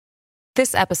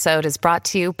This episode is brought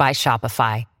to you by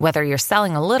Shopify. Whether you're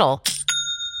selling a little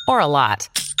or a lot,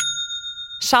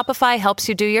 Shopify helps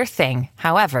you do your thing,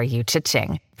 however you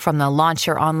cha-ching. From the launch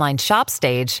your online shop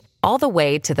stage, all the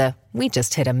way to the we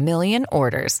just hit 1 million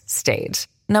orders stage.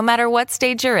 No matter what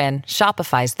stage you're in,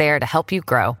 Shopify's there to help you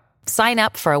grow. Sign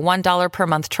up for a $1 per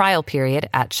month trial period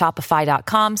at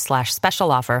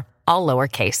shopify.com/special offer, all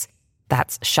lowercase.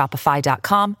 That's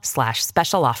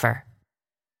shopify.com/special offer.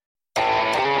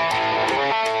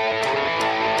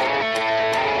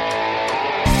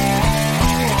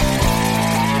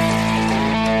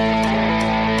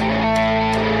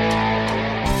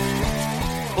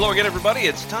 Hello again, everybody.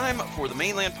 It's time for the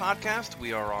Mainland Podcast.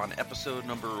 We are on episode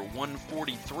number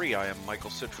 143. I am Michael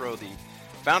Citro, the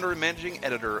founder and managing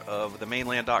editor of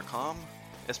themainland.com,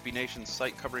 SB Nation's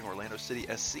site covering Orlando City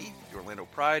SC, the Orlando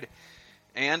Pride,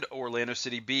 and Orlando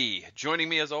City B. Joining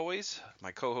me, as always,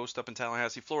 my co-host up in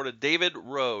Tallahassee, Florida, David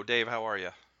Rowe. Dave, how are you?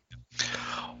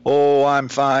 Oh, I'm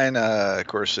fine. Of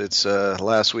course, it's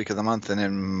last week of the month, and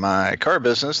in my car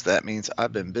business, that means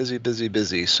I've been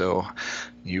busy. So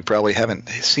you probably haven't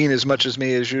seen as much as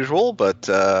me as usual, but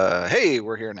hey,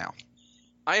 we're here now.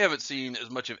 I haven't seen as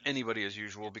much of anybody as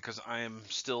usual because I am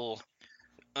still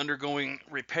undergoing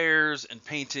repairs and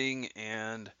painting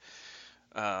and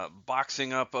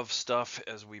boxing up of stuff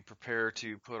as we prepare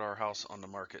to put our house on the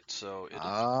market. So it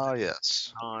is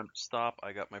yes, non-stop.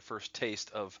 I got my first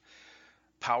taste of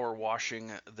power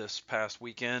washing this past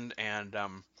weekend, and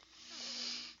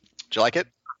did you like it?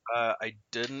 I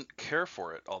didn't care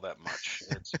for it all that much.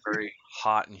 It's very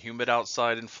hot and humid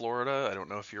outside in Florida. I don't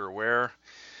know if you're aware.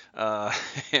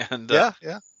 And yeah.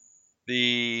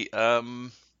 The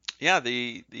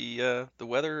the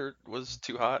weather was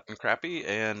too hot and crappy,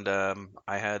 and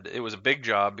it was a big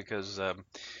job because it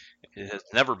has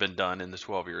never been done in the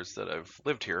 12 years that I've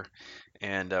lived here.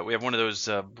 And we have one of those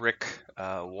brick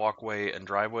walkway and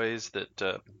driveways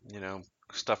that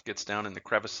stuff gets down in the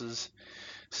crevices.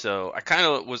 So I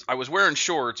was wearing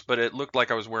shorts, but it looked like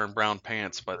I was wearing brown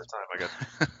pants by the time I got.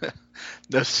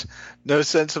 No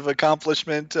sense of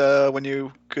accomplishment when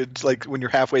you could, like, when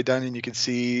you're halfway done and you could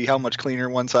see how much cleaner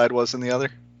one side was than the other.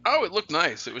 Oh, it looked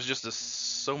nice. It was just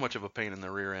so much of a pain in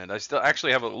the rear end. I still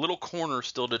actually have a little corner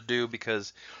still to do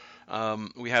because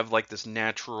we have like this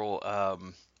natural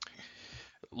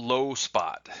low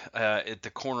spot at the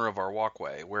corner of our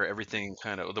walkway where everything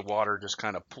the water just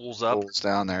kind of pulls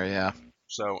down there. Yeah.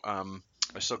 So I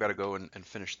still got to go and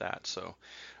finish that. So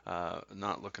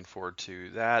not looking forward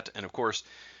to that. And of course,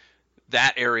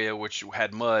 that area which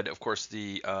had mud, of course,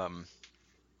 the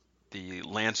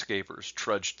landscapers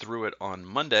trudged through it on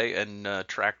Monday and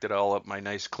tracked it all up my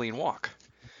nice clean walk.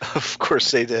 Of course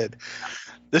they did.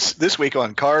 This week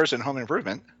on Cars and Home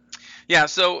Improvement. Yeah,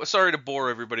 so sorry to bore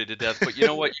everybody to death, but you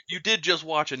know what? You did just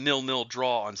watch a 0-0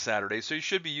 draw on Saturday, so you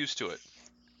should be used to it.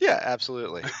 Yeah,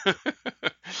 absolutely.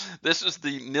 This is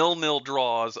the 0-0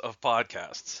 draws of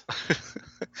podcasts.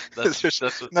 That's what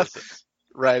this is.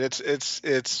 Right.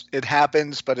 It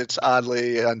happens, but it's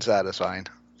oddly unsatisfying.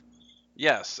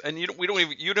 Yes, and you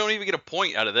don't even get a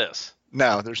point out of this.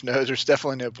 No, there's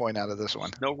definitely no point out of this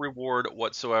one. No reward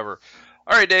whatsoever.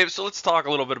 All right, Dave, so let's talk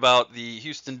a little bit about the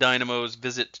Houston Dynamo's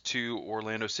visit to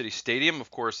Orlando City Stadium.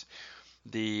 Of course,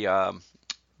 the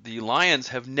Lions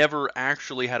have never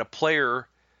actually had a player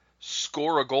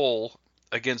score a goal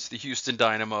against the Houston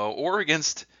Dynamo or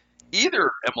against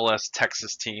either MLS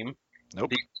Texas team.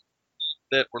 Nope.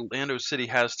 That Orlando City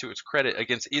has to its credit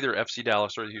against either FC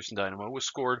Dallas or the Houston Dynamo was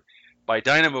scored by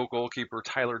Dynamo goalkeeper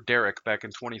Tyler Derrick back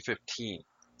in 2015.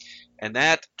 And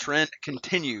that trend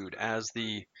continued as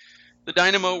the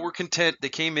Dynamo were content. They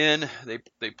came in,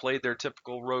 they played their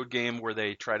typical road game where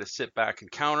they try to sit back and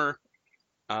counter.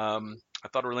 I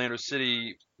thought Orlando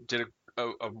City did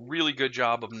a really good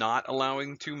job of not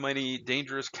allowing too many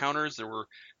dangerous counters. There were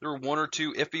one or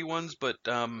two iffy ones, but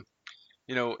for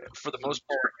the most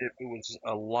part, it was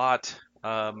a lot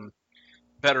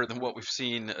better than what we've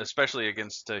seen, especially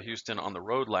against Houston on the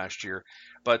road last year.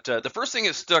 But the first thing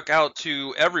that stuck out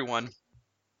to everyone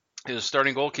is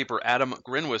starting goalkeeper Adam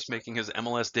Grinwis making his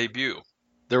MLS debut.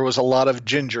 There was a lot of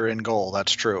ginger in goal.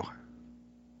 That's true.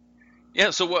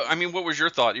 Yeah. So what was your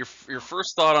thought? Your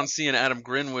first thought on seeing Adam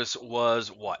Grinwis was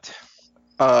what?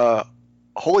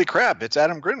 Holy crap! It's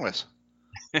Adam Grinwis.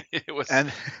 It was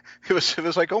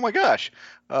like, oh my gosh.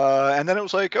 And then it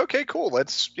was like, okay, cool.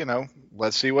 Let's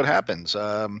see what happens.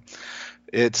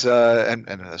 It's and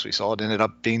as we saw, it ended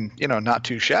up being, not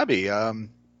too shabby.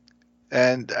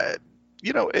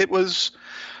 It was,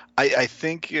 I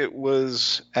think it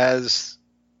was, as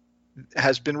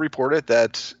has been reported,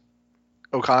 that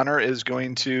O'Connor is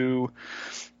going to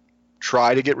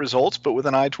try to get results, but with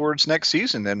an eye towards next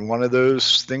season. And one of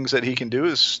those things that he can do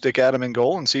is stick Adam in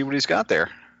goal and see what he's got there.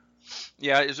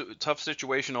 Yeah, it's a tough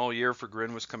situation all year for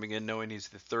Grinwis coming in, knowing he's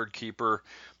the third keeper,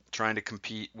 trying to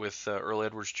compete with Earl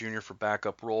Edwards Jr. for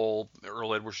backup role.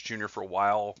 Earl Edwards Jr. for a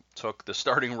while took the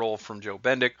starting role from Joe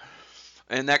Bendick,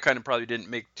 and that kind of probably didn't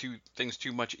make things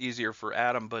too much easier for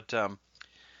Adam. But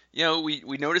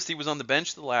we noticed he was on the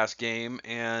bench the last game,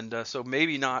 and so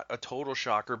maybe not a total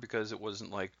shocker because it wasn't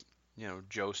like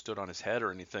Joe stood on his head or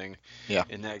anything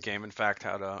in that game. In fact,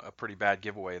 had a pretty bad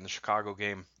giveaway in the Chicago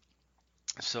game.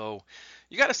 So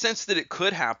you got a sense that it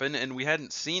could happen, and we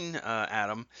hadn't seen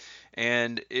Adam,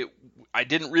 and I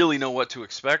didn't really know what to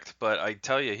expect, but I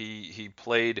tell you, he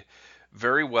played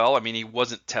very well. I mean, he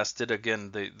wasn't tested.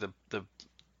 Again, the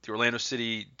Orlando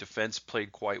City defense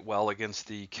played quite well against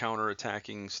the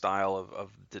counter-attacking style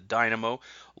of the Dynamo,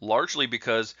 largely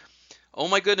because, oh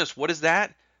my goodness, what is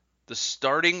that? The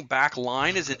starting back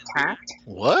line is intact?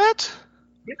 What?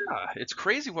 Yeah, it's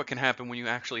crazy what can happen when you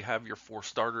actually have your 4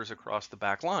 starters across the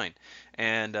back line.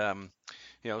 And,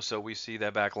 so we see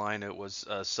that back line. It was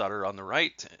Sutter on the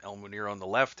right, El Munir on the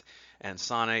left, and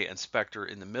Sane and Spector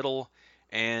in the middle.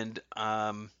 And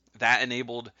that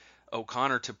enabled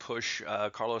O'Connor to push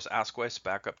Carlos Asquez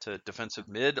back up to defensive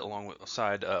mid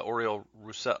alongside Oriol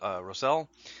Rosell.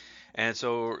 And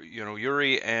so,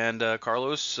 Yuri and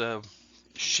Carlos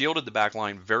shielded the back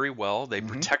line very well. They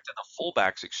protected the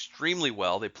fullbacks extremely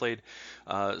well. They played,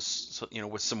 with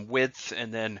some width,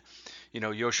 and then,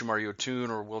 Yoshimar Yotun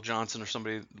or Will Johnson or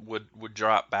somebody would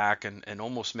drop back and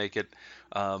almost make it,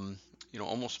 a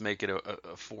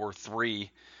 4-3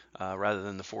 rather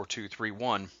than the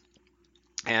 4-2-3-1.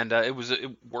 And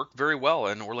it worked very well.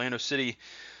 And Orlando City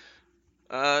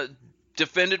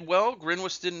defended well.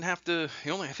 Grinwis didn't have to.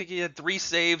 I think he had 3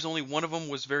 saves. Only one of them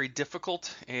was very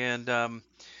difficult. And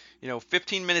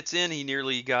 15 minutes in, he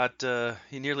nearly had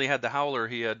the howler.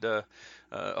 He had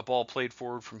a ball played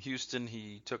forward from Houston.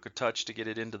 He took a touch to get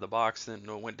it into the box,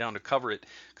 then went down to cover it.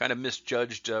 Kind of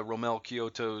misjudged Romel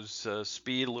Kyoto's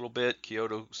speed a little bit.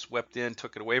 Kyoto swept in,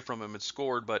 took it away from him, and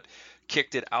scored, but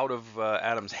kicked it out of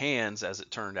Adam's hands, as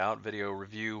it turned out. Video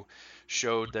review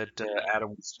showed that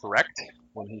Adam was correct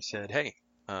when he said, "Hey,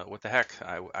 what the heck?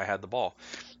 I had the ball."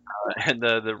 And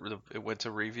it went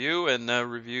to review, and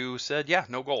review said, "Yeah,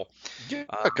 no goal." Yeah,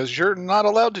 because you're not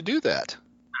allowed to do that.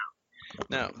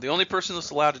 Now, the only person that's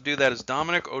allowed to do that is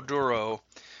Dominic Oduro.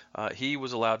 He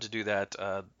was allowed to do that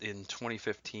in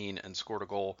 2015 and scored a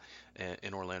goal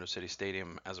in Orlando City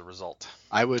Stadium as a result.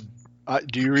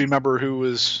 Do you remember who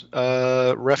was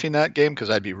reffing that game? Because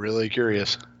I'd be really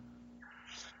curious.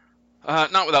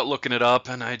 Not without looking it up,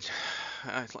 and I'm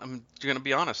going to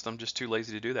be honest. I'm just too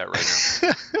lazy to do that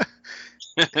right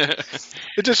now.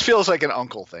 It just feels like an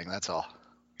uncle thing. That's all.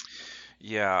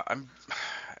 Yeah,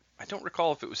 I don't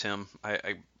recall if it was him.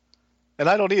 And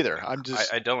I don't either.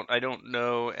 I don't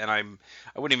know, and I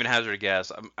wouldn't even hazard a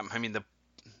guess. I mean,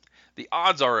 the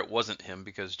odds are it wasn't him,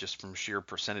 because just from sheer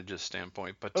percentages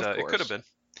standpoint, but it could have been.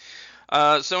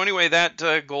 So anyway,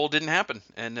 that goal didn't happen,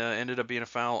 and ended up being a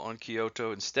foul on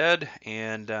Kyoto instead.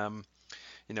 And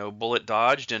bullet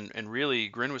dodged, and really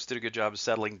Grinwis did a good job of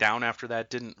settling down after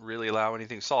that. Didn't really allow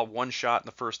anything. Saw one shot in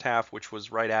the first half, which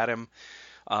was right at him.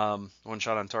 One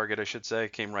shot on target, I should say,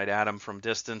 came right at him from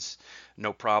distance.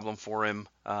 No problem for him.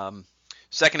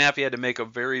 Second half, he had to make a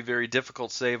very, very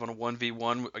difficult save on a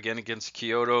 1v1 again against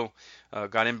Kyoto.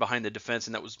 Got in behind the defense,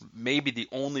 and that was maybe the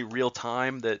only real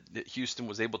time that Houston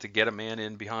was able to get a man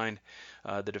in behind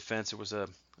the defense. It was an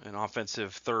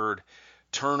offensive third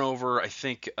turnover. I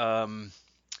think,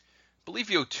 believe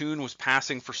Yotun was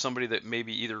passing for somebody that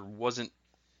maybe either wasn't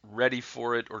ready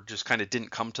for it or just kind of didn't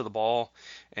come to the ball,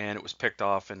 and it was picked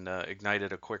off and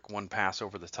ignited a quick one pass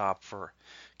over the top for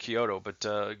Kyoto. But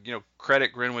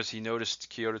credit Grinwis, he noticed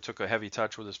Kyoto took a heavy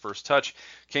touch with his first touch,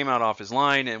 came out off his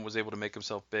line, and was able to make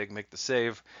himself big, make the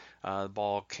save. The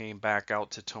ball came back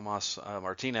out to Tomas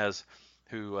Martinez,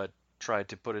 who tried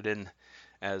to put it in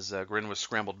as Grinwis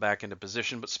scrambled back into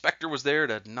position, but Spector was there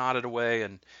to nod it away,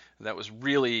 and that was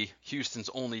really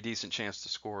Houston's only decent chance to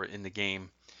score in the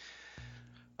game.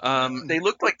 They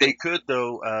looked like they could,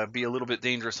 though, be a little bit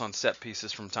dangerous on set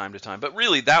pieces from time to time. But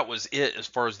really, that was it as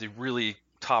far as the really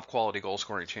top-quality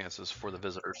goal-scoring chances for the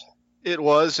visitors. It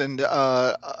was, and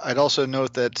I'd also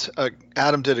note that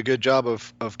Adam did a good job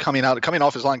of coming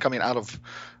off his line, coming out of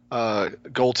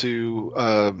goal to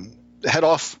head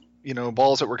off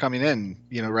balls that were coming in,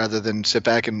 rather than sit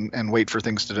back and wait for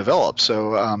things to develop.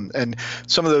 So, and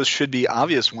some of those should be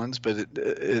obvious ones, but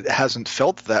it hasn't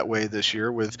felt that way this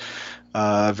year with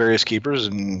various keepers,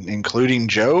 and including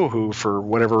Joe, who for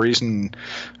whatever reason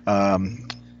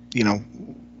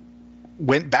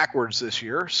went backwards this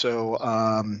year. So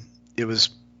it was.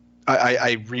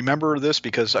 I remember this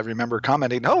because I remember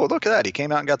commenting, "Oh, look at that! He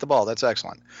came out and got the ball. That's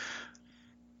excellent."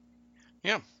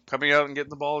 Yeah, coming out and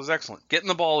getting the ball is excellent. Getting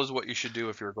the ball is what you should do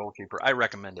if you're a goalkeeper. I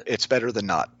recommend it. It's better than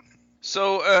not.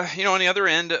 So, on the other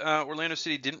end, Orlando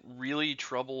City didn't really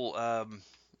trouble,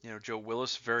 Joe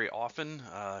Willis very often.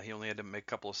 He only had to make a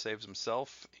couple of saves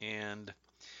himself, and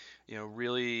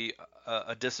really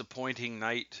a disappointing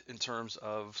night in terms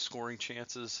of scoring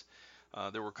chances.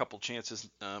 There were a couple chances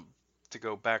to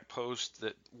go back post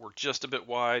that were just a bit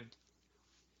wide.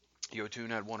 Yotun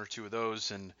had one or two of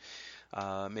those, and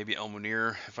maybe El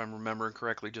Munir, if I'm remembering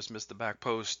correctly, just missed the back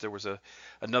post. There was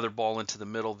another ball into the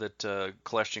middle that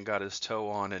Koleshin got his toe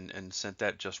on and sent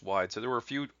that just wide. So there were a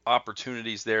few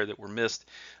opportunities there that were missed.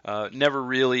 Never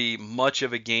really much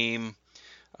of a game.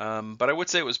 But I would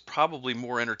say it was probably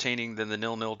more entertaining than the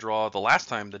 0-0 draw the last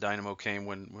time the Dynamo came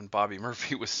when Bobby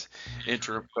Murphy was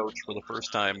interim coach for the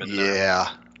first time. And, yeah.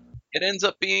 It ends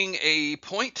up being a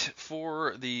point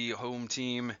for the home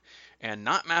team and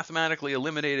not mathematically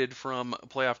eliminated from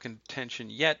playoff contention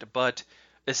yet, but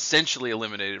essentially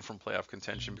eliminated from playoff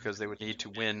contention because they would need to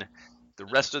win the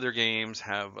rest of their games,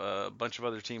 have a bunch of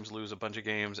other teams lose a bunch of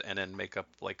games, and then make up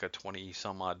like a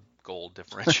 20-some-odd goal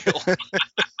differential.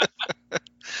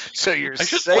 So you're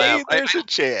saying there's a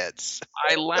chance.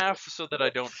 I laugh so that I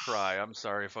don't cry. I'm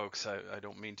sorry, folks. I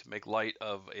don't mean to make light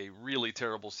of a really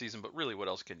terrible season, but really, what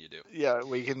else can you do? Yeah,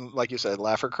 we can, like you said,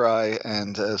 laugh or cry.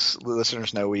 And as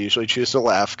listeners know, we usually choose to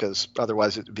laugh because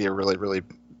otherwise it would be a really, really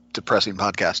depressing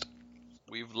podcast.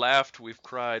 We've laughed, we've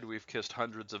cried, we've kissed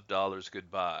hundreds of dollars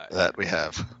goodbye. That we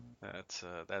have.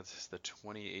 That's the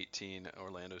 2018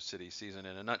 Orlando City season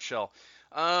in a nutshell.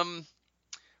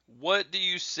 What do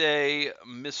you say,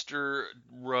 Mr.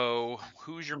 Rowe?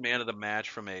 Who's your man of the match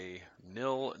from a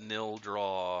 0-0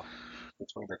 draw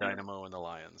between the Dynamo and the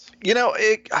Lions?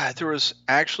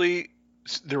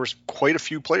 There was quite a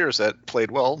few players that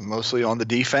played well, mostly on the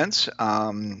defense,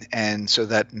 and so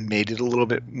that made it a little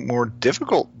bit more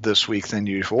difficult this week than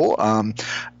usual.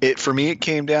 For me, it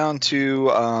came down to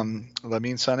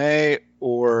Lamine Sané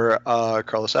or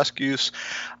Carlos Askews.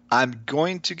 I'm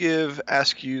going to give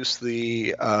Askews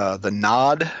the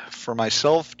nod for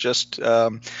myself. Just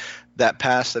that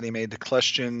pass that he made to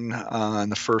Koleshin in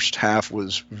the first half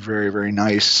was very, very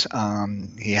nice.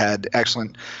 He had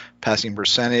excellent passing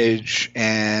percentage,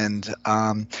 and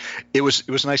it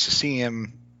was nice to see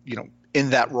him,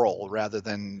 in that role rather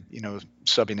than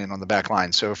subbing in on the back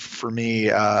line. So for me,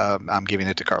 I'm giving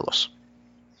it to Carlos.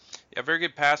 Yeah, very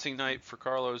good passing night for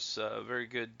Carlos. Very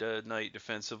good night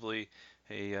defensively.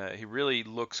 He really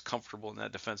looks comfortable in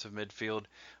that defensive midfield.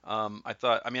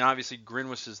 Obviously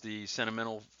Grinwis is the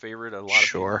sentimental favorite. A lot of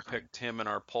people picked him in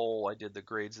our poll. I did the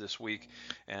grades this week,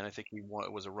 and I think he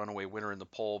was a runaway winner in the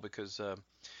poll because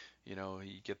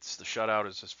he gets the shutout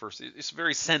as his first. It's a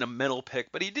very sentimental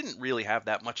pick, but he didn't really have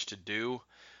that much to do.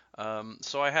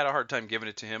 So I had a hard time giving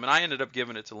it to him, and I ended up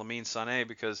giving it to Lamine Sané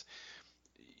because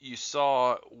you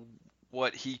saw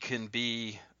what he can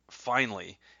be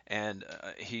finally. And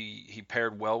he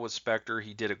paired well with Spector.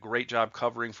 He did a great job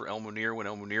covering for El Munir when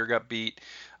El Munir got beat.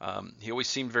 He always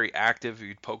seemed very active.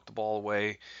 He'd poke the ball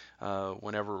away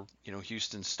whenever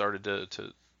Houston started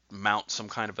to mount some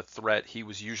kind of a threat. He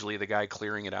was usually the guy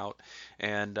clearing it out.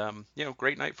 And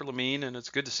great night for Lamine, and it's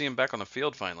good to see him back on the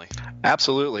field finally.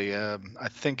 Absolutely. I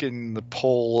think in the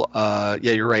poll,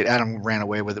 you're right. Adam ran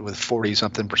away with it with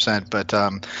 40-something%, but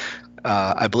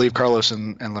I believe Carlos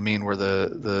and Lamine were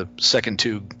the second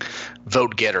two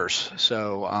vote getters.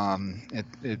 So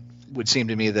it would seem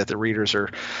to me that the readers are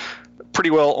pretty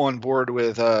well on board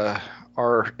with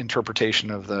our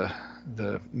interpretation of the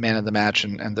man of the match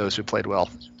and those who played well.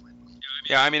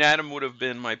 Yeah, Adam would have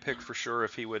been my pick for sure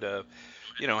if he would have,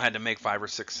 had to make 5 or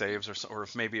 6 saves or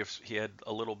if he had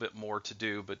a little bit more to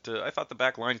do. But I thought the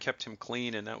back line kept him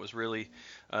clean, and that was really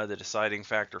the deciding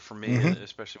factor for me,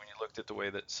 especially when you looked at the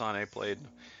way that Sané played.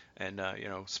 And,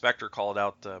 Spector called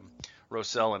out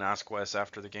Rosell and Asquez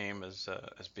after the game as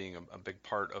being a big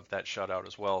part of that shutout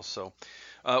as well. So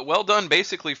well done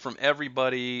basically from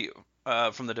everybody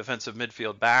from the defensive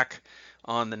midfield back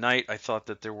on the night. I thought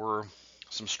that there were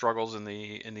some struggles in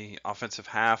the offensive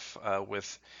half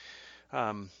with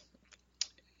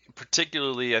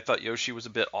particularly I thought Yoshi was a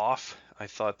bit off. I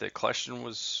thought that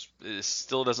Koleshin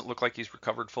still doesn't look like he's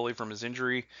recovered fully from his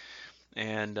injury.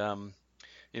 And,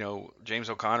 James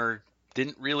O'Connor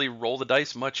didn't really roll the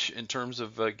dice much in terms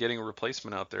of getting a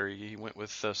replacement out there. He went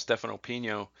with Stefano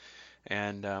Pino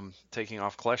and taking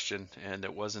off Koleshin, and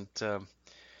it wasn't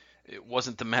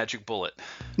the magic bullet.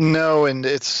 No, and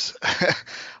it's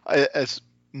as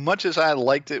much as I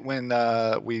liked it when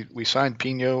we signed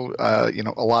Pino,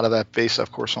 a lot of that based,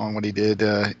 of course, on what he did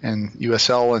in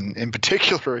USL and in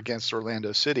particular against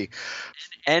Orlando City.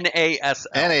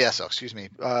 NASL, excuse me.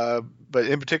 But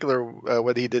in particular,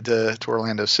 what he did to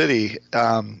Orlando City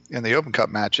in the Open Cup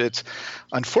match, it's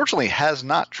unfortunately has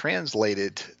not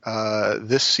translated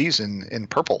this season in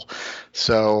purple.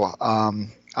 So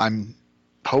I'm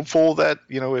hopeful that,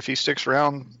 if he sticks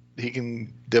around, he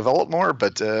can develop more.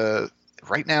 But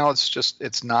right now,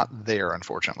 it's not there,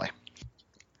 unfortunately.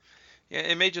 Yeah,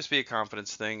 it may just be a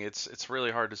confidence thing. It's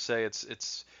really hard to say.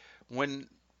 It's when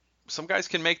some guys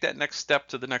can make that next step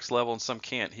to the next level and some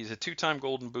can't. He's a two-time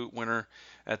Golden Boot winner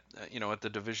at the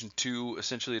Division II,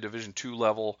 essentially a Division II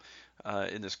level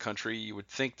in this country. You would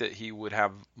think that he would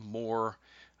have more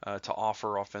to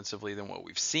offer offensively than what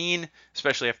we've seen,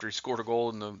 especially after he scored a goal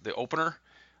in the opener.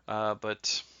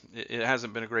 But it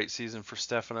hasn't been a great season for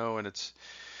Stefano, and it's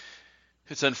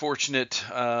unfortunate,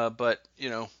 but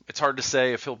it's hard to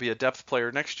say if he'll be a depth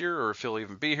player next year or if he'll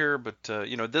even be here. But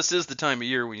this is the time of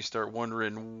year when you start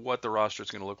wondering what the roster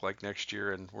is going to look like next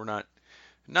year, and we're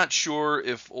not sure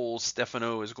if old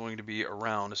Stefano is going to be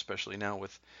around, especially now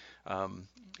with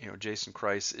Jason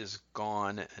Kreis is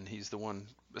gone, and he's the one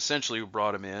essentially who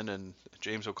brought him in, and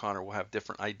James O'Connor will have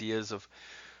different ideas of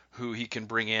who he can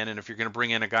bring in. And if you're going to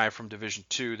bring in a guy from Division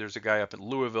II, there's a guy up in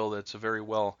Louisville that's a very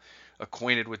well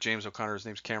acquainted with James O'Connor. His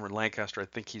name's Cameron Lancaster. I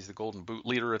think he's the Golden Boot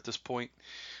leader at this point,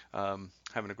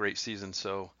 having a great season.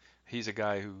 So he's a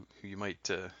guy who you might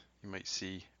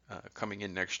see coming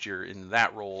in next year in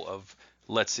that role of,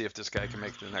 let's see if this guy can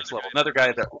make it to the next level. Another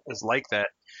guy that is like that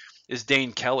is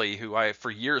Dane Kelly, who I for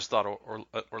years thought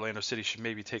Orlando City should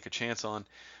maybe take a chance on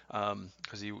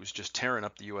because he was just tearing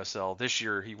up the USL. This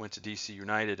year he went to DC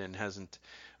United and hasn't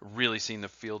really seen the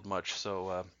field much.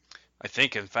 So I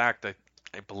think, in fact, I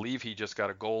believe he just got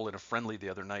a goal in a friendly the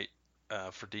other night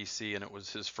for DC, and it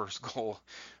was his first goal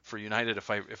for United, if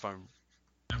I'm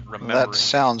remembering. That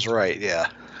sounds right, yeah.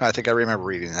 I think I remember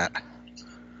reading that.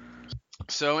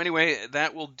 So anyway,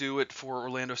 that will do it for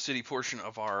Orlando City portion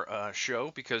of our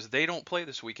show, because they don't play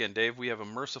this weekend, Dave. We have a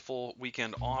merciful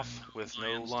weekend off with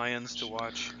no Lions to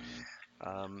watch.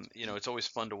 It's always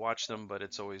fun to watch them, but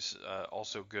it's always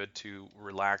also good to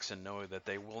relax and know that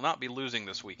they will not be losing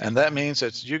this weekend. And that means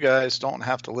that you guys don't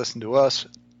have to listen to us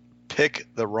pick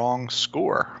the wrong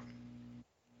score.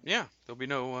 Yeah, there'll be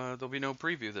no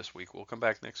preview this week. We'll come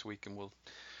back next week and we'll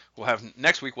have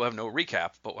next week. We'll have no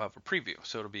recap, but we'll have a preview.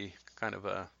 So it'll be kind of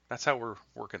that's how we're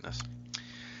working this.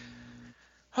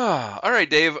 All right,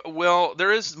 Dave. Well,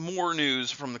 there is more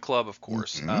news from the club, of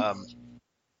course. Mm-hmm.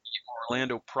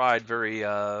 Orlando Pride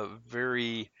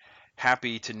very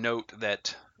happy to note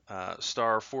that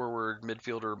star forward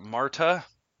midfielder Marta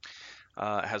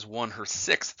has won her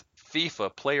 6th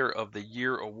FIFA Player of the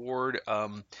Year award. A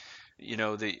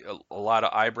lot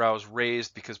of eyebrows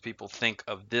raised because people think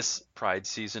of this Pride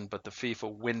season, but the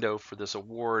FIFA window for this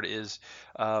award is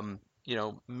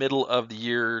middle of the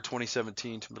year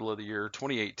 2017 to middle of the year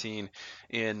 2018.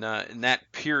 In that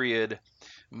period,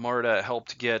 Marta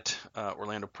helped get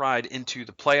Orlando Pride into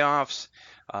the playoffs.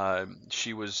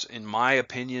 She was, in my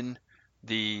opinion,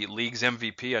 the league's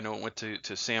MVP. I know it went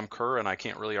to Sam Kerr, and I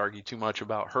can't really argue too much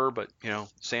about her, but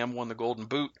Sam won the Golden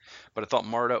Boot. But I thought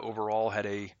Marta overall had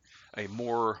a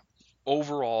more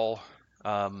overall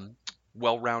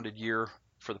well-rounded year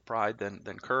for the Pride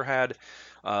than Kerr had.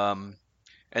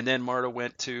 And then Marta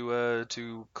went to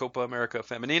Copa America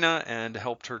Femenina and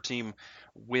helped her team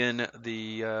win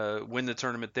the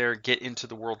tournament there, get into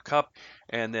the World Cup.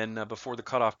 And then before the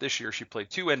cutoff this year, she played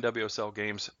 2 NWSL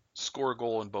games, score a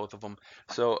goal in both of them.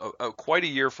 So quite a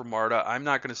year for Marta. I'm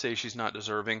not going to say she's not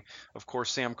deserving. Of course,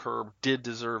 Sam Kerr did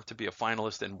deserve to be a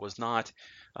finalist and was not,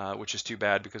 which is too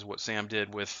bad because what Sam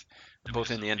did with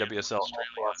both in the NWSL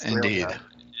Indeed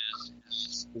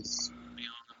is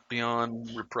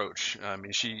beyond reproach. I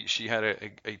mean, she had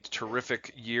a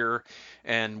terrific year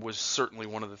and was certainly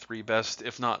one of the 3 best,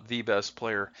 if not the best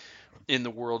player in the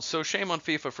world. So shame on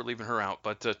FIFA for leaving her out.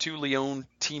 But 2 Lyon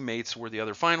teammates were the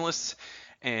other finalists,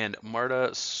 and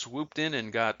Marta swooped in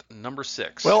and got number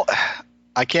 6. Well,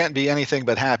 I can't be anything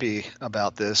but happy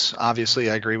about this. Obviously,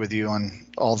 I agree with you on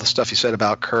all the stuff you said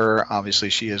about Kerr. Obviously,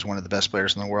 she is one of the best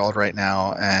players in the world right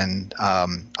now, and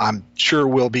I'm sure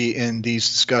we'll be in these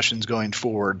discussions going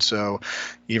forward. So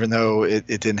even though it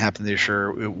didn't happen this year,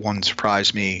 it wouldn't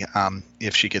surprise me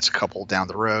if she gets a couple down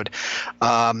the road.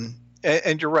 And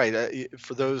you're right.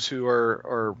 For those who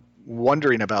are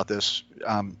wondering about this,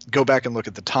 go back and look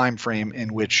at the time frame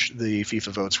in which the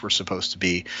FIFA votes were supposed to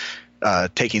be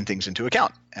taking things into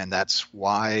account, and that's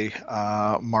why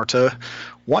Marta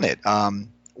won it.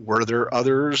 Were there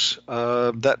others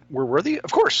that were worthy?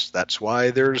 Of course. That's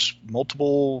why there's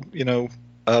multiple,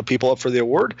 people up for the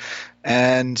award.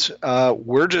 And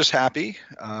we're just happy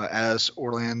as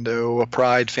Orlando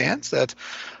Pride fans that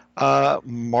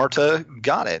Marta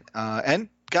got it and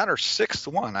got her sixth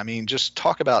one. I mean, just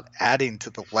talk about adding to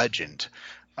the legend.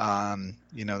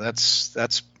 That's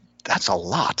a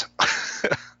lot.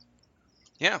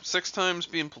 Yeah, 6 times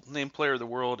being named Player of the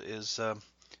World is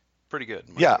pretty good.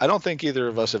 Yeah, I don't think either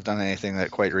of us have done anything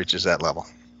that quite reaches that level.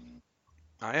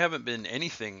 I haven't been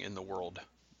anything in the world,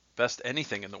 best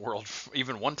anything in the world,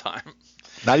 even one time.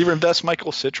 Not even best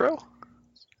Michael Citro?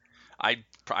 I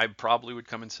probably would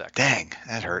come in second. Dang,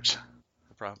 that hurts.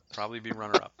 Probably be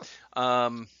runner-up.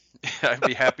 I'd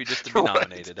be happy just to be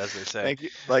nominated, as they say. Thank you.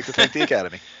 I'd like to thank the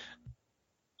Academy.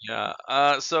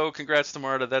 Yeah. So congrats to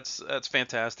Marta. That's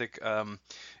fantastic.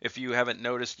 If you haven't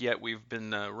noticed yet, we've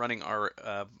been running our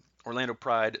Orlando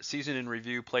Pride season in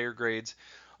review player grades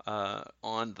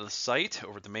on the site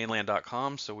over at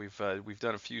themainland.com. So we've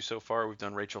done a few so far. We've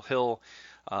done Rachel Hill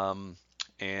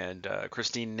and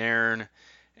Christine Nairn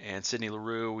and Sydney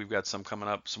LaRue. We've got some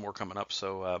more coming up.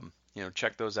 So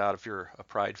check those out if you're a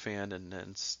Pride fan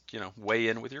and weigh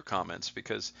in with your comments,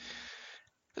 because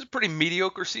it's a pretty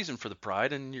mediocre season for the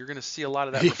Pride, and you're going to see a lot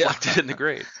of that reflected in the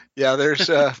grade. Yeah, there's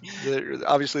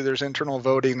obviously there's internal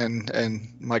voting,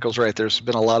 and Michael's right. There's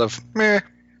been a lot of meh.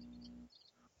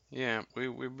 Yeah,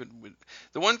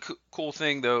 the one cool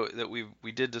thing though that we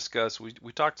did discuss, we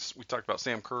talked about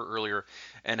Sam Kerr earlier,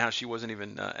 and how she wasn't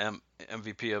even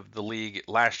MVP of the league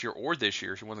last year or this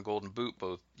year. She won the Golden Boot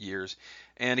both years,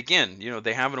 and again,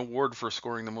 they have an award for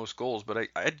scoring the most goals, but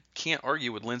I can't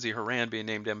argue with Lindsey Horan being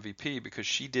named MVP, because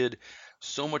she did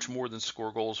so much more than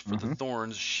score goals for the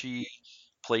Thorns. She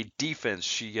played defense,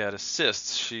 she had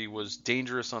assists, she was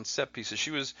dangerous on set pieces.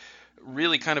 She was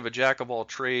really kind of a jack of all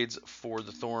trades for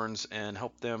the Thorns and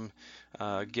helped them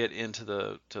get into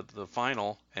the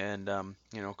final. And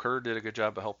Kerr did a good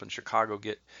job of helping Chicago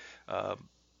get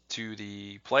to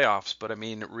the playoffs. But I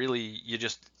mean, really, you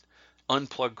just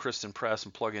unplug Kristen Press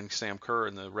and plug in Sam Kerr,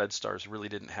 and the Red Stars really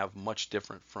didn't have much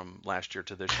different from last year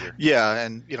to this year. Yeah,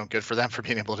 and good for them for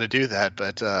being able to do that.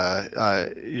 But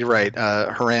you're right.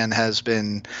 Horan has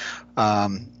been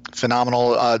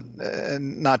phenomenal,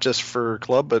 not just for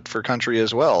club but for country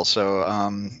as well.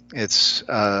 So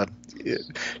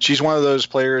she's one of those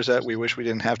players that we wish we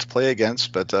didn't have to play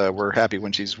against, but we're happy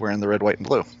when she's wearing the red, white, and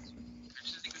blue.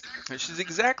 She's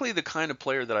exactly the kind of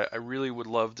player that I really would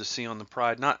love to see on the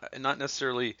Pride. Not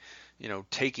necessarily,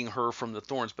 taking her from the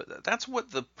Thorns, but that's what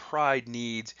the Pride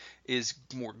needs, is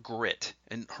more grit.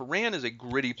 And Horan is a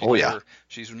gritty player. Oh, yeah.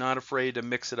 She's not afraid to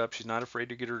mix it up. She's not afraid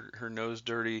to get her nose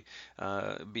dirty,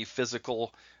 be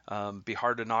physical, be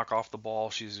hard to knock off the ball.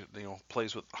 She's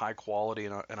plays with high quality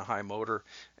and a high motor,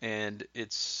 and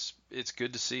it's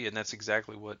good to see. And that's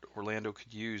exactly what Orlando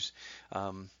could use.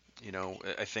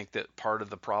 I think that part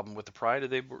of the problem with the Pride,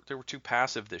 they were too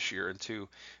passive this year,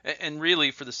 and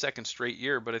really for the second straight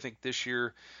year. But I think this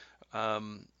year,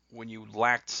 when you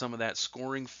lacked some of that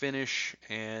scoring finish,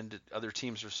 and other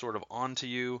teams are sort of onto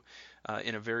you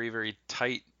in a very, very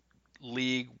tight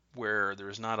league where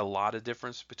there's not a lot of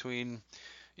difference between,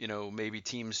 maybe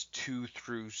teams 2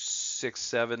 through 6,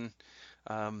 7.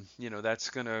 That's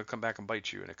going to come back and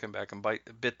bite you, and it come back and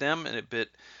bit them, and it bit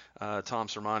Tom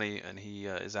Sermani, and he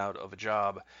is out of a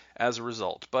job as a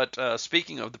result. But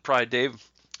speaking of the Pride, Dave,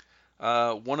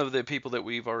 one of the people that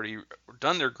we've already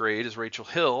done their grade is Rachel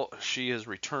Hill. She has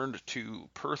returned to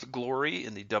Perth Glory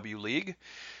in the W League,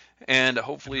 and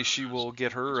hopefully she will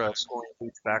get her scoring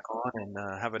boots back on and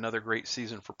have another great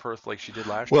season for Perth like she did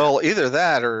last year. Well, either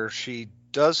that or she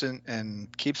doesn't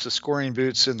and keeps the scoring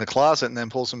boots in the closet and then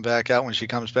pulls them back out when she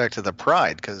comes back to the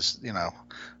Pride, because,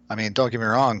 don't get me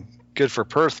wrong, good for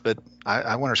Perth, but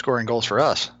I want her scoring goals for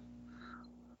us.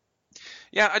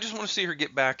 Yeah, I just want to see her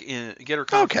get her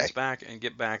confidence back, and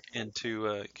get back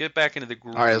into the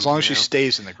groove. All right, as long as she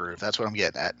stays in the groove, that's what I'm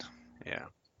getting at. Yeah.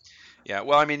 Yeah,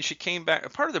 well, I mean, she came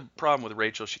back. Part of the problem with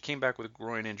Rachel, she came back with a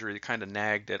groin injury that kind of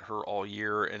nagged at her all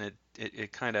year, and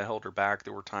it kind of held her back.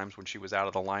 There were times when she was out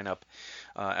of the lineup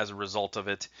as a result of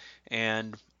it.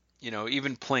 And,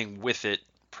 even playing with it,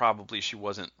 probably she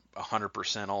wasn't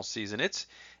 100% all season. It's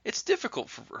difficult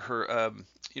for her,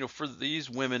 for these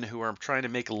women who are trying to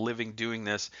make a living doing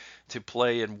this, to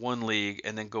play in one league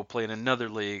and then go play in another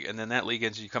league, and then that league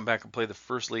ends, you come back and play the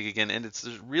first league again, and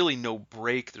there's really no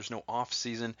break, there's no off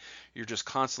season, you're just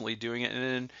constantly doing it. And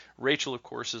then Rachel, of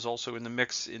course, is also in the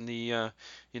mix in the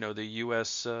the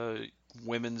U.S.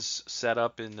 Women's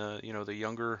setup in the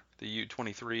younger, the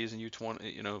U23s and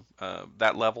U20,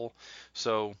 that level.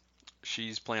 So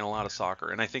she's playing a lot of soccer,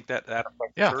 and I think that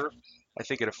affected Yeah. her. I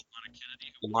think it affected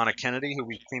Lana Kennedy, who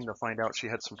we came to find out she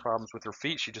had some problems with her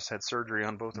feet. She just had surgery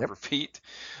on both of Yep. her feet.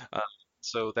 Uh,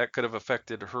 so that could have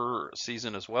affected her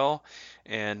season as well.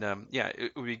 And yeah,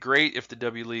 it would be great if the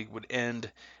W League would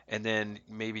end and then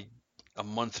maybe a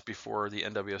month before the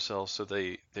NWSL, so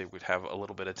they would have a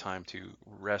little bit of time to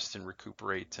rest and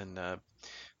recuperate and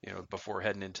before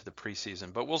heading into the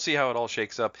preseason. But we'll see how it all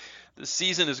shakes up. The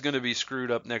season is going to be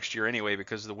screwed up next year anyway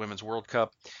because of the Women's World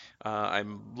Cup.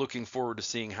 I'm looking forward to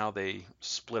seeing how they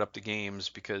split up the games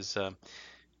because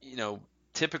you know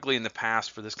typically in the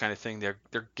past for this kind of thing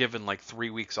they're given like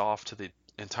 3 weeks off to the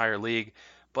entire league.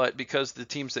 But because the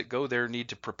teams that go there need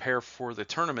to prepare for the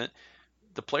tournament,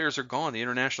 the players are gone. The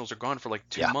internationals are gone for like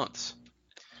two Yeah. months,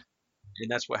 and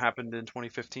that's what happened in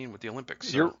 2015 with the Olympics.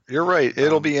 So You're right.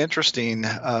 It'll um, be interesting.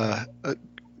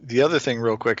 The other thing,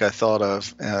 real quick, I thought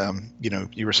of,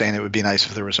 you were saying it would be nice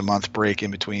if there was a month break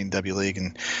in between W League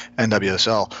and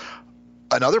NWSL.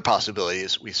 Another possibility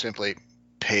is we simply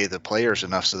pay the players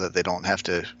enough so that they don't have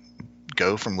to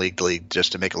go from league to league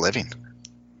just to make a living.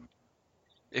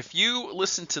 if you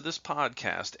listen to this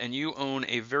podcast and you own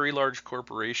a very large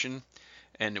corporation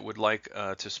and would like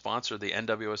to sponsor the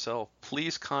NWSL,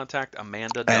 please contact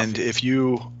Amanda Duffy. And if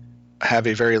you have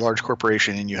a very large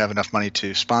corporation and you have enough money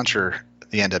to sponsor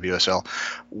the NWSL,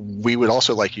 we would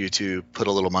also like you to put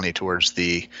a little money towards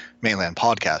the Mainland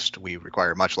podcast. We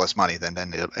require much less money than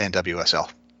NWSL.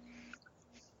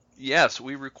 Yes,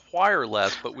 we require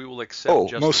less, but we will accept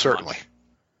just most as certainly. much.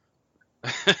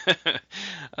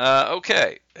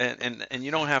 Okay, and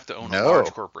you don't have to own a large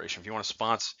corporation. If you want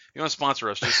to sponsor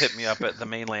us, just hit me up at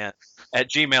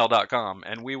themainland@gmail.com,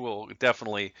 and we will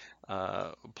definitely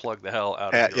plug the hell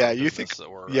out of your business.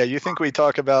 You think we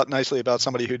talk about nicely about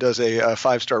somebody who does a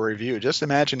 5-star review? Just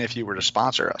imagine if you were to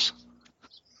sponsor us.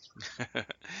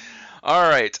 All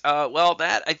right. Well,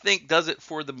 that I think does it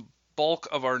for the bulk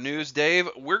of our news, Dave.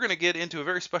 We're going to get into a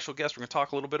very special guest. We're going to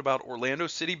talk a little bit about Orlando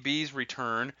City Bees'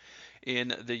 return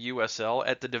in the USL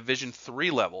at the Division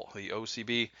III level, the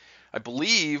OCB. I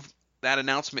believe that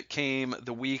announcement came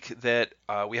the week that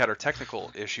we had our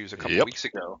technical issues a couple weeks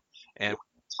ago, and we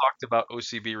talked about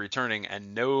OCB returning,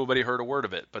 and nobody heard a word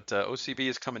of it. But OCB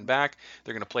is coming back.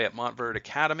 They're going to play at Montverde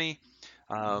Academy.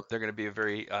 They're going to be a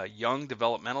very young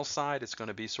developmental side. It's going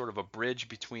to be sort of a bridge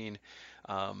between,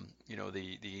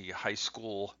 the high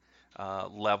school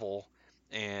level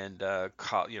and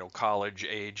college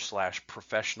age /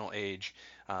 professional age,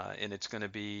 and it's going to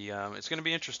be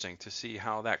interesting to see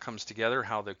how that comes together,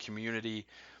 how the community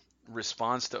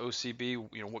responds to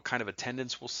OCB, what kind of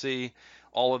attendance we'll see.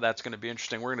 All of that's going to be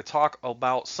interesting. We're going to talk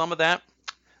about some of that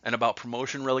and about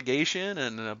promotion relegation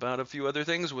and about a few other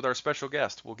things with our special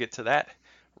guest. We'll get to that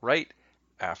right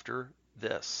after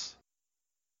this.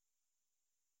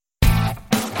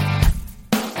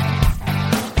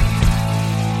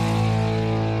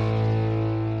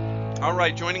 All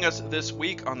right, joining us this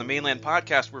week on the Mainland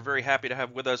Podcast, we're very happy to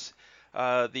have with us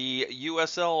the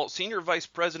USL Senior Vice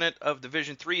President of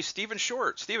Division III, Stephen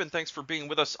Short. Stephen, thanks for being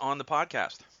with us on the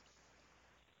podcast.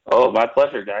 Oh, my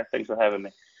pleasure, guys. Thanks for having me.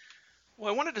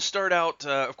 Well, I wanted to start out,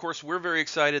 of course, we're very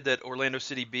excited that Orlando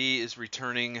City B is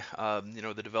returning,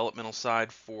 the developmental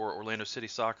side for Orlando City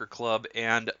Soccer Club.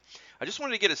 And I just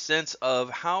wanted to get a sense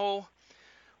of how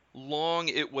long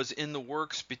it was in the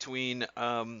works between,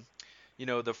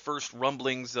 the first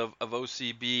rumblings of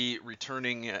OCB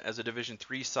returning as a Division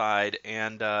III side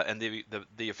and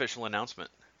the official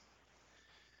announcement.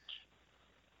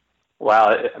 Wow,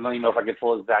 I don't even know if I can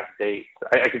pull exact dates.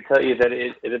 I can tell you that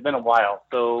it had been a while.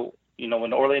 So,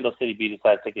 when Orlando City B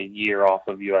decided to take a year off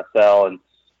of USL, and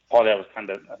all that was kind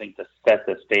of, I think, to set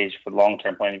the stage for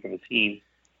long-term planning for the team,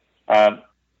 it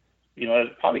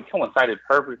probably coincided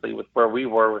perfectly with where we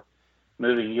were with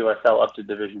moving USL up to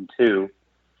Division II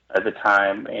at the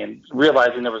time and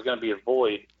realizing there was going to be a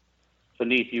void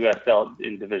beneath USL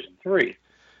in Division III.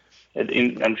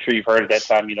 And I'm sure you've heard at that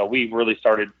time, we really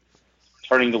started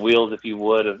turning the wheels, if you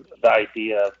would, of the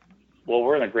idea of, well,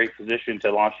 we're in a great position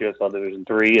to launch USL Division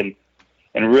III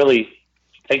and really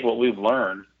take what we've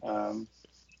learned for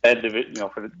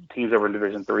the teams that were in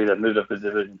Division III that moved up to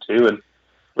Division II and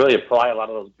really apply a lot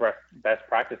of those best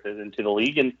practices into the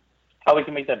league and how we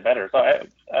can make that better. So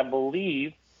I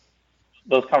believe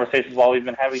those conversations, while we've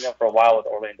been having them for a while with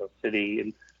Orlando City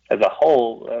and as a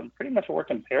whole, pretty much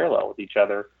work in parallel with each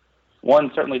other.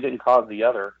 One certainly didn't cause the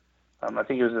other. I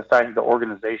think it was the fact that the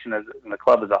organization and the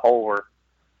club as a whole were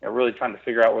really trying to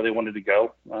figure out where they wanted to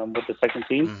go with the second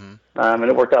team. Mm-hmm.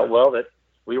 And it worked out well that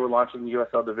we were launching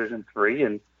USL Division III,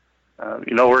 and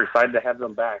we're excited to have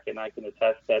them back. And I can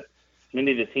attest that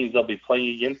many of the teams they'll be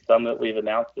playing against, some that we've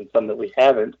announced and some that we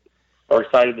haven't, are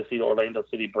excited to see the Orlando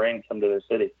City brand come to their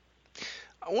city.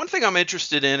 One thing I'm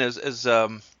interested in as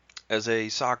a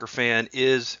soccer fan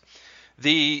is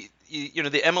the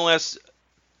MLS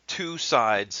two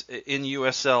sides in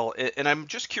USL, and I'm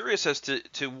just curious as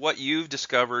to what you've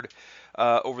discovered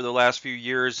over the last few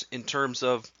years in terms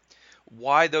of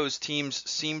why those teams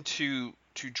seem to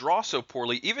draw so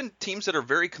poorly. Even teams that are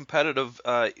very competitive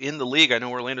in the league. I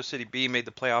know Orlando City B made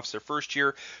the playoffs their first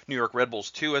year. New York Red Bulls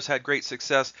 2 has had great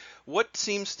success. What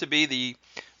seems to be the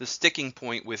sticking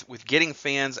point with getting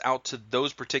fans out to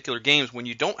those particular games when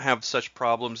you don't have such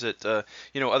problems at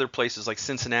other places like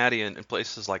Cincinnati and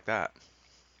places like that?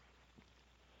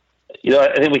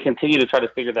 I think we continue to try to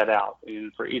figure that out.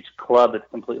 And for each club, it's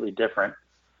completely different.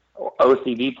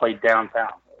 OCB played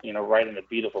downtown, right in a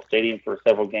beautiful stadium for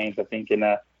several games, I think, in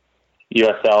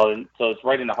USL. And so it's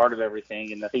right in the heart of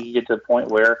everything. And I think you get to a point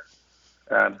where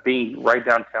being right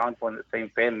downtown, playing the same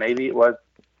fan, maybe it was,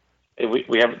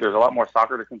 there's a lot more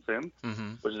soccer to consume,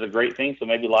 which is a great thing. So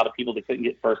maybe a lot of people that couldn't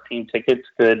get first team tickets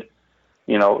could,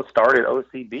 start at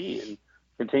OCB and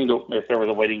continue to, if there was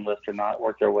a waiting list or not,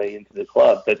 work their way into the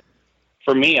club. But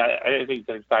for me, I think it's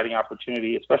an exciting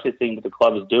opportunity, especially seeing what the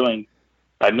club is doing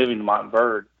by moving to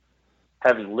Montverde.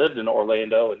 Having lived in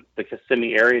Orlando and the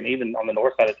Kissimmee area and even on the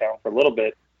north side of town for a little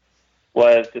bit,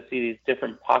 was to see these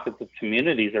different pockets of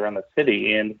communities around the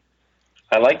city. And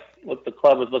I like what the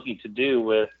club is looking to do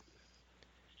with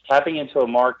tapping into a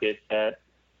market that,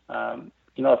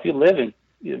 if you live in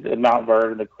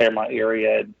Montverde, the Claremont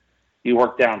area, and you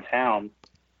work downtown,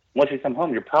 once you come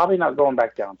home, you're probably not going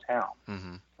back downtown.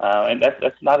 And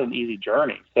that's not an easy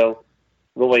journey. So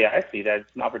the way I see that,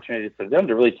 it's an opportunity for them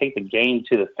to really take the game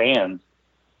to the fans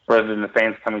rather than the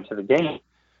fans coming to the game.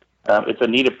 It's a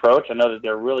neat approach. I know that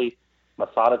they're really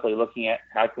methodically looking at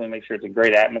how can we make sure it's a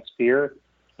great atmosphere,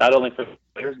 not only for the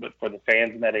players, but for the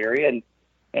fans in that area.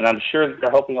 And I'm sure that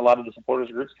they're hoping a lot of the supporters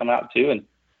groups come out too and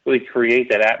really create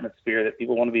that atmosphere that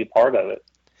people want to be a part of it.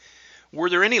 Were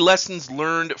there any lessons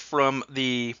learned from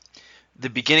the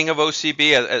beginning of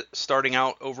OCB, starting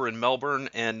out over in Melbourne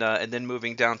and then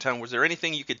moving downtown? Was there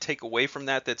anything you could take away from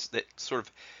that sort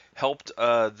of helped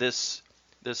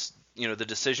the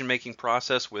decision-making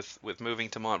process with moving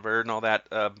to Montverde and all that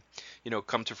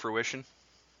come to fruition?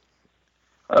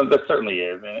 There certainly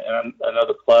is, and I know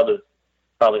the club has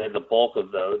probably had the bulk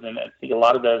of those, and I think a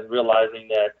lot of that is realizing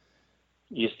that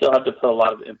you still have to put a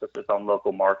lot of emphasis on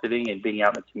local marketing and being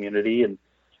out in the community and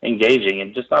engaging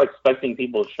and just not expecting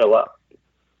people to show up.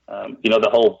 The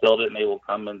whole build it and they will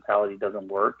come mentality doesn't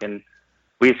work. And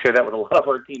we've shared that with a lot of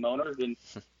our team owners and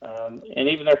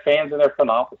even their fans and their front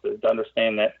offices to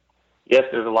understand that, yes,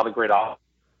 there's a lot of great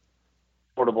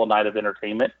affordable night of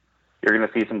entertainment. You're going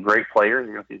to see some great players.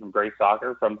 You're going to see some great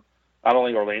soccer from not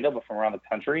only Orlando, but from around the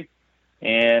country.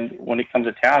 And when it comes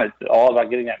to town, it's all about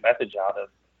getting that message out of,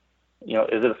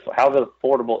 how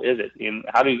affordable is it? And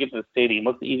how do you get to the stadium?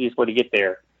 What's the easiest way to get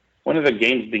there? When are the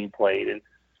games being played? And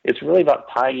it's really about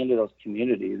tying into those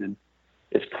communities. And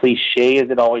as cliche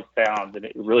as it always sounds, and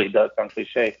it really does sound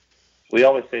cliche, we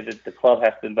always say that the club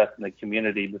has to invest in the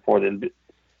community before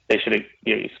they should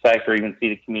expect or even see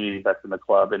the community invest in the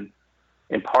club. And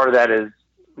part of that is,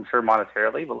 I'm sure,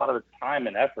 monetarily, but a lot of it's time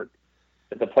and effort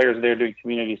that the players are there doing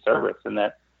community service and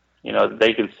that,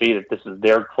 they can see that this is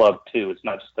their club too. It's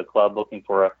not just a club looking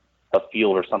for a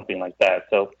field or something like that.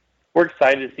 So we're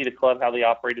excited to see the club, how they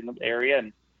operate in the area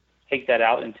and take that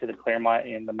out into the Claremont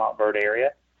and the Montverde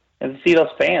area and to see those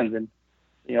fans. And,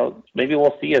 maybe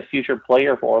we'll see a future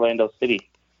player for Orlando City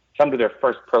come to their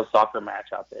first pro soccer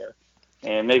match out there.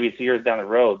 And maybe it's years down the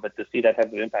road, but to see that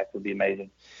type of impact would be amazing.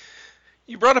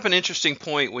 You brought up an interesting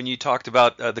point when you talked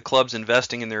about the clubs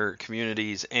investing in their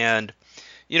communities. And,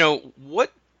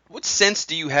 what sense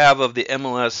do you have of the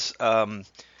MLS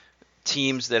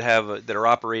teams that are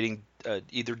operating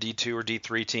either D2 or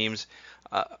D3 teams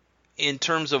in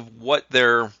terms of what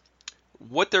they're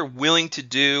willing to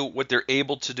do, what they're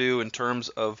able to do in terms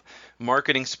of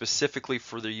marketing specifically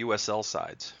for the USL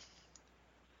sides?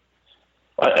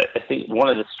 I think one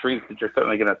of the strengths that you're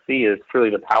certainly going to see is truly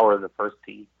the power of the first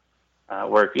team.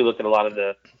 Where if you look at a lot of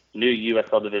the new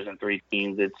USL Division III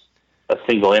teams, it's a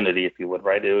single entity, if you would,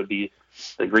 right? It would be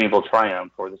the Greenville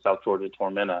Triumph or the South Georgia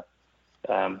Tormenta.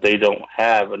 They don't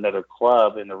have another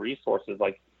club and the resources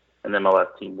like an MLS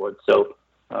team would. So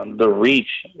the reach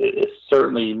is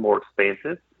certainly more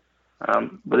expansive,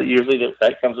 but usually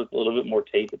that comes with a little bit more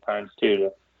tape at times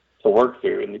too to work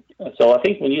through. And so I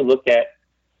think when you look at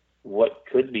what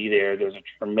could be there's a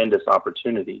tremendous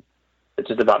opportunity. It's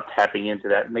just about tapping into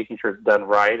that, making sure it's done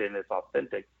right and it's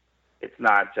authentic. It's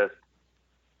not just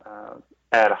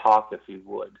ad hoc, if you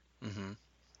would. Mm-hmm.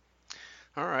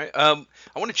 All right. I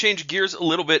want to change gears a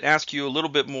little bit, ask you a little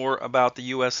bit more about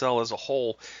the USL as a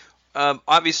whole.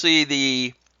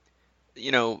 Obviously,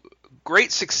 you know,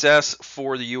 great success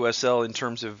for the USL in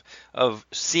terms of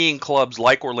seeing clubs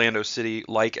like Orlando City,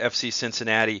 like FC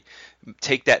Cincinnati,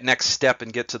 take that next step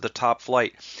and get to the top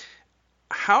flight.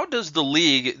 How does the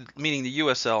league, meaning the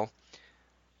USL,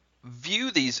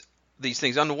 view these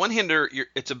things? On the one hand,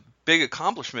 it's a big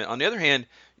accomplishment. On the other hand,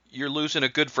 you're losing a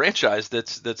good franchise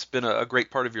that's been a great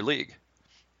part of your league.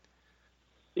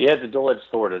 Yeah, it's a dual-edged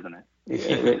sword, isn't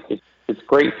it? It's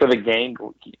great for the game.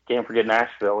 Can't forget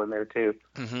Nashville in there too,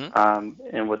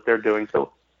 and what they're doing.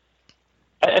 So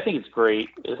I think it's great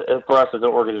for us as an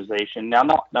organization.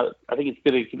 Now, I think it's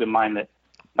good to keep in mind that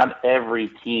not every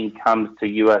team comes to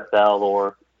USL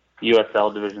or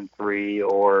USL Division III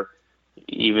or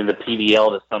even the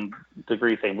PDL to some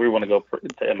degree saying we want to go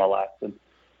to MLS. And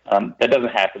that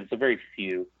doesn't happen. It's a very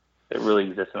few that really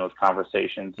exist in those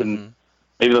conversations. And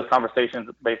maybe those conversations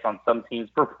based on some teams'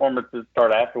 performances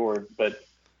start afterwards. But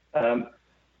I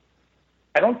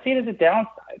don't see it as a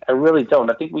downside. I really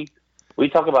don't. I think we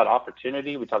talk about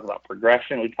opportunity. We talk about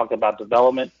progression. We talk about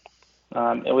development.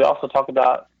 And we also talk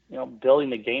about, building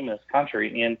the game in this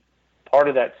country. And part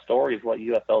of that story is what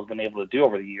USL has been able to do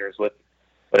over the years with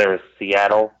whatever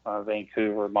Seattle,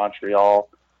 Vancouver, Montreal.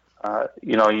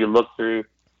 You look through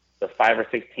the 5 or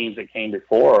 6 teams that came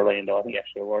before Orlando. I think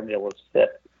actually Orlando was 5th.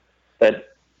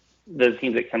 But the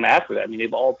teams that come after that,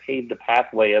 they've all paved the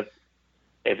pathway of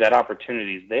if that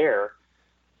opportunity is there,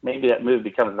 maybe that move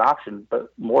becomes an option.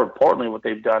 But more importantly, what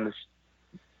they've done is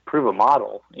prove a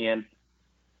model. And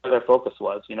where their focus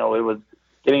was, it was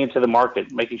getting into the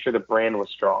market, making sure the brand was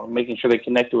strong, making sure they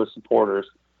connected with supporters,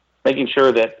 making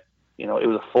sure that, it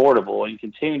was affordable, and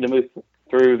continuing to move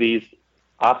through these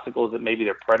obstacles that maybe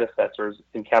their predecessors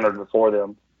encountered before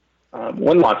them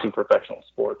when launching professional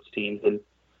sports teams. And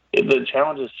the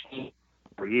challenges changed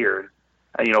for years.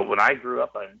 When I grew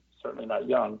up, I'm certainly not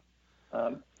young,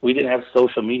 we didn't have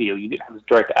social media. You didn't have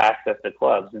direct access to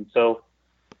clubs. And so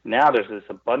now there's this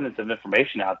abundance of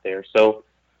information out there. So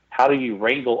how do you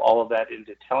wrangle all of that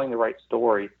into telling the right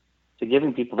story to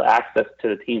giving people the access to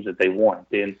the teams that they want?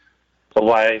 And so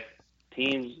why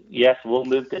teams, yes, will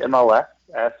move to MLS,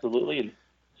 absolutely, and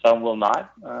some will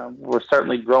not. We're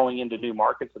certainly growing into new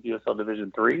markets with USL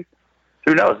Division III.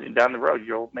 Who knows? Down the road,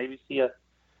 you'll maybe see a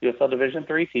USL Division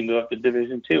III team move up to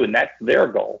Division II, and that's their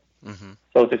goal.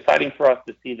 So it's exciting for us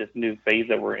to see this new phase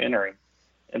that we're entering.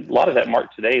 And a lot of that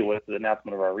marked today with the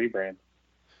announcement of our rebrand.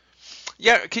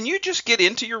 Yeah, can you just get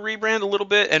into your rebrand a little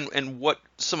bit and what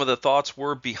some of the thoughts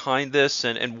were behind this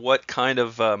and what kind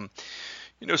of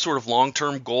sort of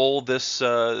long-term goal this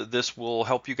will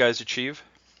help you guys achieve?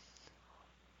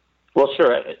 Well,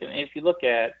 sure. If you look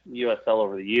at USL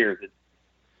over the years,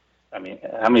 how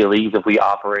many leagues have we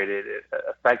operated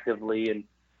effectively? And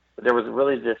there was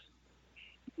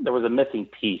a missing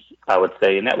piece, I would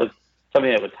say, and that was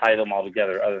something that would tie them all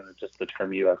together other than just the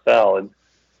term USL. And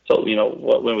so,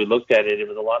 when we looked at it, it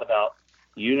was a lot about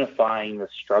unifying the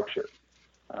structure.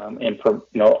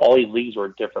 All these leagues were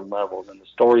at different levels and the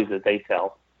stories that they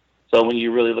tell. So when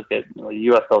you really look at the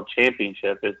USL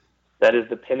Championship, that is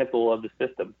the pinnacle of the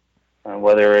system.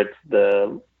 Whether it's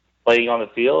the playing on the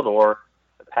field or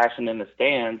the passion in the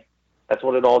stands, that's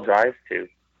what it all drives to.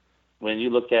 When you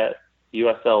look at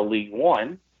USL League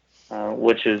One,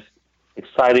 which is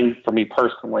exciting for me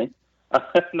personally,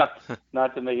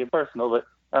 not to make it personal, but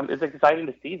it's exciting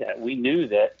to see that. We knew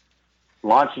that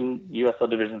launching USL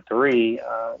Division III,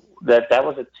 that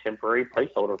was a temporary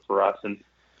placeholder for us and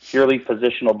purely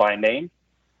positional by name.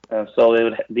 So it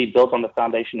would be built on the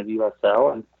foundation of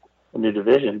USL and a new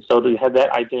division. So to have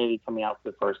that identity coming out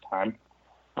for the first time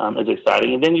is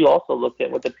exciting. And then you also look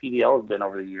at what the PDL has been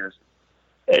over the years.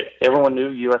 Everyone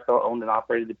knew USL owned and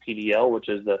operated the PDL, which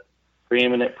is the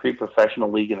preeminent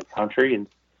pre-professional league in the country, and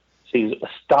sees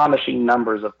astonishing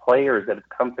numbers of players that have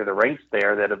come through the ranks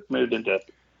there that have moved into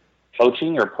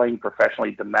coaching or playing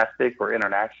professionally domestic or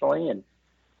internationally, and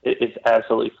it's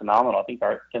absolutely phenomenal. I think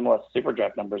our MLS Super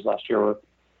Draft numbers last year were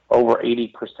over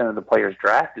 80% of the players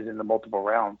drafted in the multiple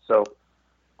rounds. So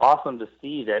awesome to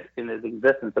see that in the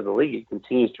existence of the league, it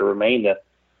continues to remain the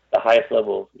highest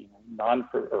level of non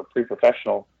or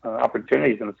pre-professional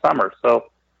opportunities in the summer.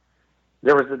 So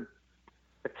there was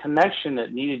a connection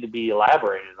that needed to be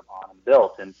elaborated upon and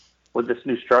built, and with this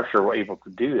new structure, we're able to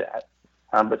do that,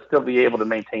 but still be able to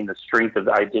maintain the strength of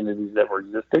the identities that were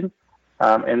existing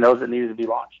and those that needed to be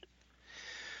launched.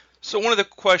 So one of the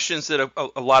questions that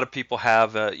a lot of people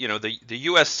have, the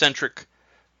U.S.-centric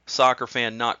soccer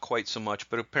fan, not quite so much,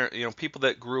 but apparently, people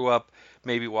that grew up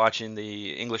maybe watching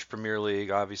the English Premier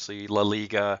League, obviously La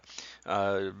Liga,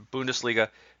 Bundesliga,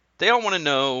 they all want to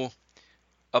know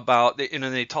about,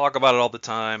 they talk about it all the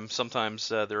time. Sometimes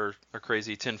there are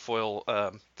crazy tinfoil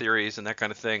theories and that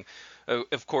kind of thing.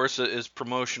 Of course, is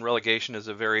promotion relegation is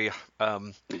a very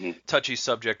touchy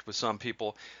subject with some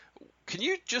people. Can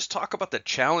you just talk about the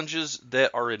challenges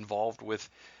that are involved with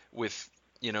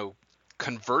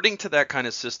converting to that kind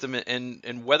of system,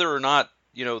 and whether or not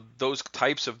those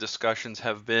types of discussions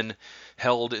have been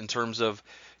held in terms of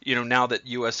now that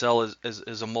USL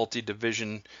is a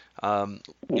multi-division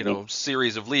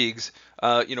series of leagues,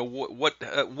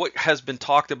 what has been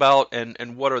talked about,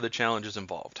 and what are the challenges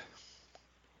involved?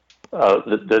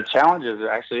 The challenges are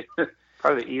actually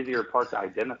probably the easier part to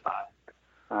identify.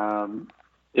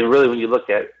 It really, when you look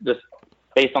at just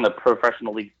based on the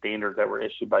professional league standards that were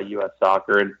issued by U.S.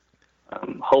 Soccer, and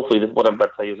hopefully what I'm about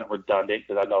to tell you isn't redundant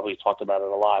because I know we've talked about it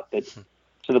a lot, but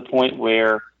to the point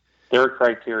where there are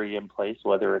criteria in place,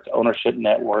 whether it's ownership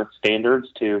net worth standards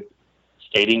to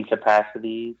stadium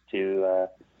capacities to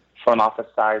front office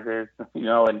sizes,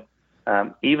 and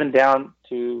even down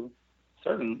to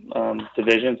certain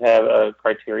divisions have a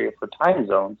criteria for time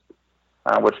zones,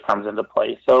 which comes into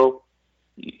play. So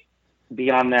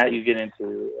beyond that, you get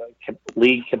into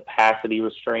league capacity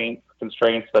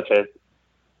constraints, such as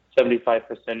 75%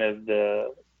 of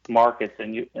the markets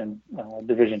in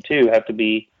Division II have to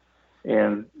be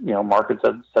in markets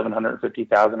of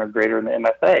 750,000 or greater in the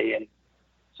MFA. And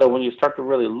so when you start to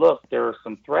really look, there are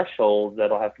some thresholds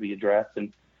that'll have to be addressed.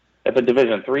 And if a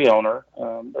Division III owner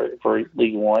for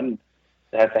League One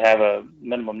has to have a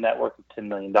minimum net worth of $10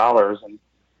 million, and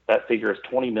that figure is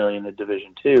 $20 million in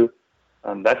Division II,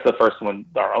 that's the first one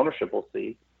our ownership will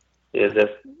see, is if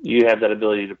you have that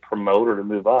ability to promote or to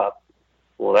move up,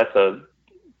 well, that's a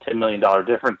 $10 million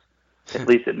difference, at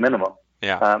least at minimum,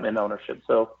 in ownership.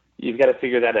 So you've got to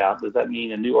figure that out. Does that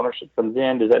mean a new ownership comes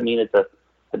in? Does that mean it's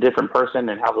a different person,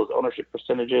 and how those ownership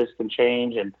percentages can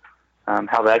change, and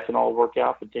how that can all work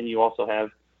out? But then you also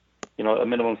have, a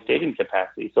minimum stadium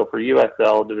capacity. So for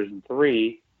USL Division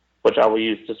III, which I will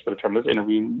use just for the term of this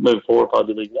interview, move forward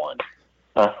probably League One,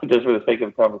 just for the sake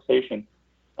of the conversation,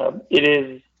 it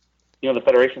is, the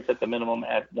federation set the minimum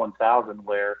at 1,000,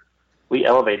 where we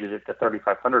elevated it to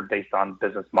 3,500 based on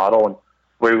business model and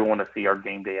where we want to see our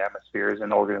game day atmospheres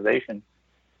and organization.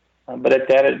 But at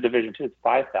that, at Division II, it's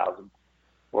 5,000.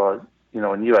 Well, in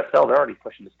USL, they're already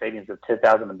pushing the stadiums of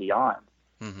 10,000 and beyond.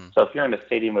 Mm-hmm. So if you're in a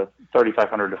stadium of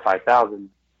 3,500 to 5,000,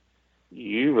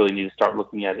 you really need to start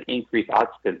looking at an increased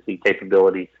occupancy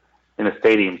capability in a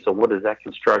stadium. So what does that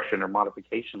construction or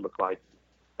modification look like?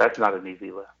 That's not an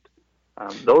easy lift.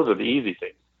 Those are the easy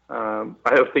things.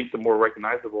 I think the more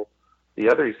recognizable, the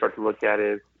other you start to look at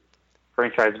is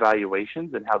franchise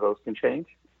valuations and how those can change.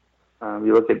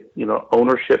 You look at,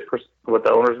 ownership, what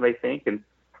the owners may think, and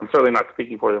I'm certainly not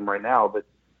speaking for them right now, but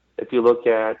if you look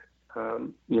at,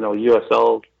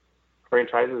 USL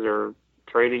franchises are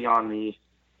trading on the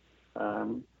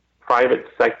private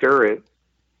sector at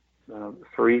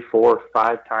 3, 4,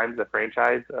 5 times the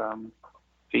franchise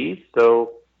fees.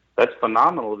 So that's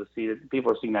phenomenal to see that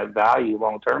people are seeing that value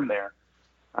long term there.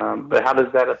 But how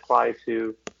does that apply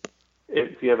to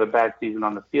if you have a bad season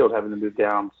on the field, having to move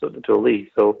down to a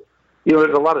league? So,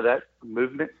 there's a lot of that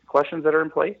movement questions that are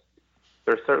in place.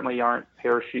 There certainly aren't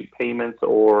parachute payments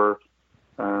or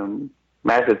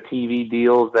massive TV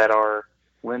deals that are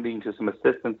lending to some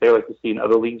assistance there like we see in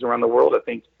other leagues around the world. I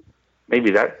think maybe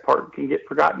that part can get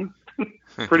forgotten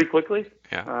pretty quickly.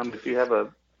 Yeah. If you have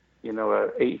a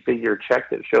 8-figure check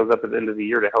that shows up at the end of the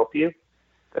year to help you,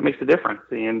 that makes a difference.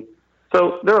 And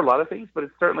so there are a lot of things, but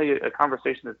it's certainly a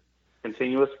conversation that's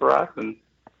continuous for us. And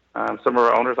some of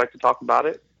our owners like to talk about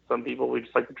it. Some people, we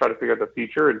just like to try to figure out the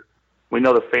future, and we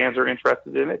know the fans are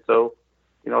interested in it. So,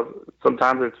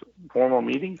 sometimes it's formal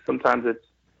meetings, sometimes it's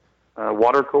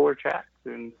water cooler chats,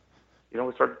 and,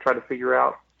 we start to try to figure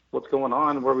out what's going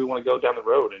on and where we want to go down the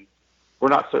road. And we're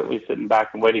not certainly sitting back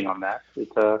and waiting on that.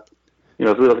 It's, as we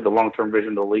look at the long-term vision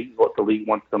of the league, what the league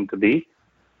wants them to be,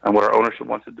 and what our ownership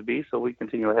wants it to be, so we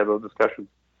continue to have those discussions.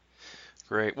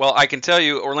 Great. Well, I can tell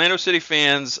you, Orlando City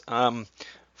fans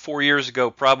 4 years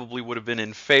ago probably would have been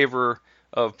in favor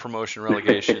of promotion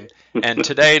relegation, and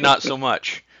today not so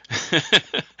much.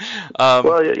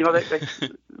 Well,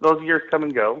 those years come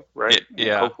and go, right?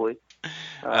 Yeah. Hopefully.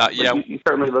 You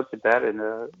certainly looked at that, and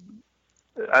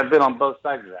I've been on both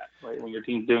sides of that. Right? When your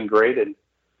team's doing great, and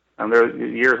there are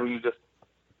years when you just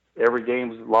every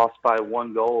game's lost by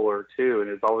 1 goal or 2, and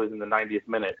it's always in the 90th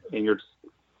minute, and you're just,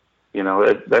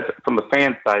 that's from the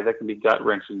fan side, that can be gut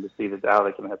wrenching to see how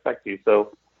that can affect you.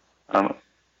 So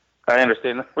I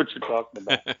understand what you're talking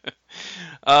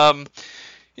about.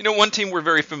 One team we're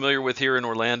very familiar with here in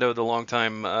Orlando, the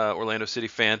longtime Orlando City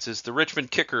fans, is the Richmond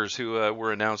Kickers, who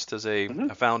were announced as a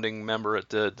founding member at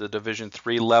the Division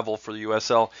III level for the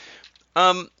USL.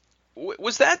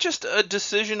 Was that just a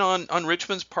decision on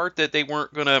Richmond's part that they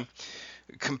weren't going to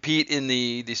compete in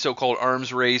the so-called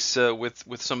arms race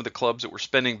with some of the clubs that were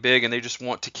spending big, and they just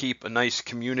want to keep a nice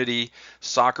community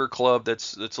soccer club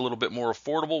that's a little bit more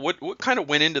affordable? What kind of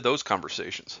went into those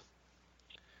conversations?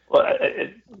 Well,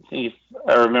 if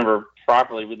I remember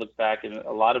properly, we looked back, and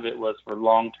a lot of it was for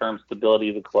long-term stability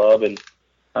of the club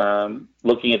and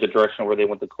looking at the direction where they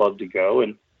want the club to go.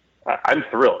 And I'm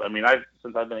thrilled. I mean,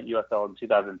 since I've been at USL in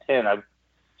 2010, I've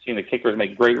seen the Kickers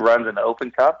make great runs in the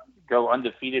Open Cup, go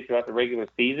undefeated throughout the regular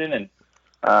season, and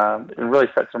really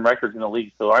set some records in the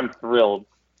league. So I'm thrilled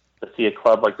to see a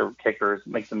club like the Kickers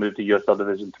make the move to USL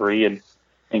Division III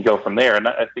and go from there. And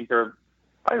I think they're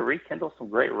probably rekindle some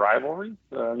great rivalries.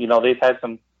 They've had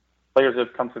some players that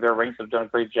have come through their ranks that have done a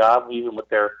great job, even with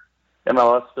their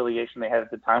MLS affiliation they had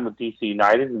at the time with DC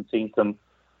United, and seeing some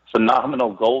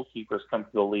phenomenal goalkeepers come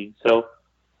to the league. So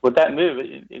with that move,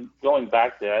 going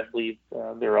back there, I believe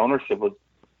their ownership was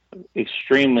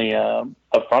extremely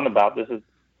upfront about this. Is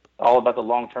all about the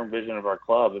long-term vision of our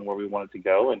club and where we want it to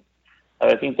go. And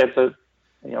I think that's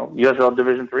USL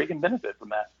Division III can benefit from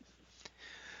that.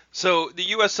 So the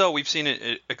USL, we've seen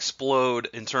it explode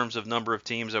in terms of number of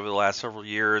teams over the last several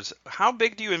years. How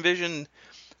big do you envision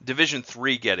Division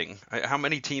III getting? How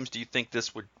many teams do you think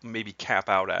this would maybe cap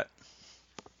out at?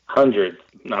 Hundreds.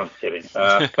 No, I'm kidding.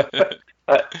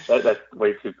 That's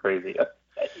way too crazy.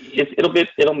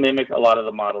 It'll mimic a lot of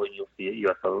the modeling you'll see at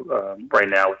USL right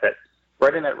now, with that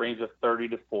right in that range of 30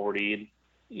 to 40.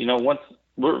 And once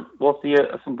we'll see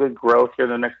some good growth here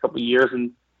in the next couple of years,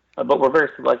 but we're very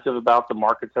selective about the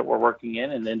markets that we're working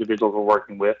in and the individuals we're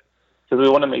working with, because we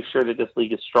want to make sure that this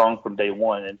league is strong from day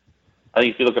one. And I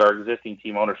think if you look at our existing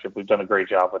team ownership, we've done a great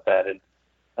job with that, and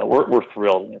we're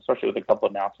thrilled, especially with a couple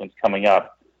of announcements coming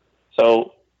up.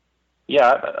 So,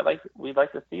 yeah, we'd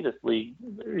like to see this league,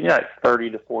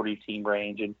 30 to 40 team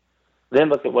range, and then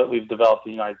look at what we've developed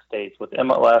in the United States with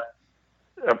MLS.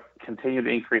 Continue to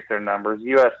increase their numbers.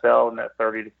 USL in that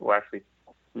 30 to actually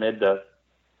mid to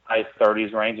high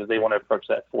 30s range, as they want to approach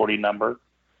that 40 number.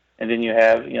 And then you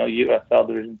have, USL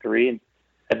Division III and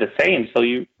at the same. So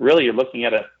you're looking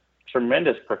at a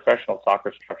tremendous professional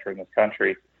soccer structure in this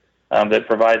country that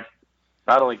provides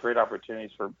not only great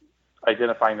opportunities for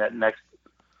identifying that next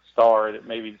star that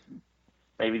maybe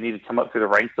need to come up through the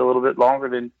ranks a little bit longer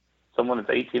than someone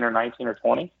that's 18 or 19 or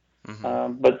 20.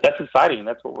 But that's exciting.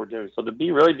 That's what we're doing. So to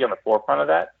be on the forefront of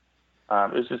that,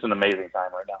 it's just an amazing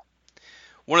time right now.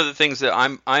 One of the things that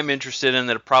I'm interested in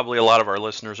that probably a lot of our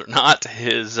listeners are not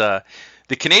is the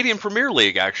Canadian Premier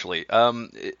League. Actually,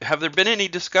 have there been any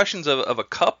discussions of a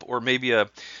cup or maybe a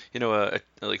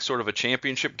sort of a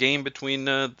championship game between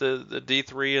the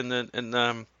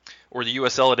D3 or the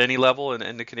USL at any level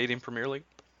and the Canadian Premier League?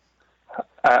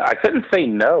 I couldn't say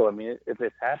no. I mean, if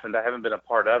it's happened, I haven't been a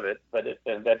part of it, but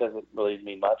that doesn't really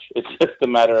mean much. It's just a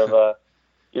matter of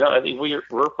I think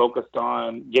we're focused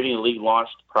on getting the league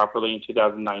launched properly in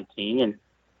 2019, and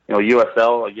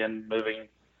USL again moving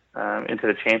into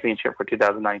the championship for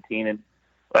 2019.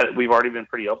 But we've already been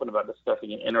pretty open about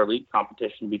discussing an interleague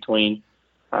competition between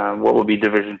what would be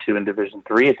Division II and Division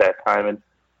III at that time,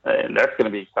 and that's going to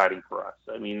be exciting for us.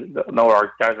 I mean,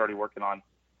 our guys are already working on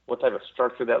what type of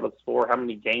structure that looks for, how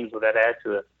many games would that add to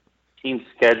the team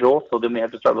schedule. So then we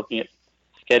have to start looking at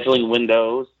scheduling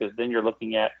windows, because then you're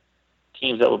looking at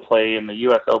teams that will play in the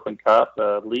U.S. Open Cup,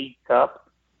 League Cup,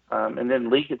 and then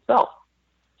League itself.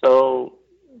 So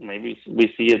maybe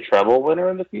we see a treble winner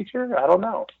in the future. I don't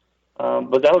know.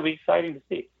 But that would be exciting to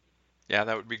see. Yeah,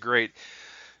 that would be great.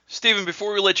 Stephen,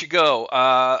 before we let you go,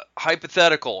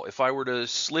 hypothetical, if I were to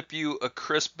slip you a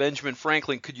crisp Benjamin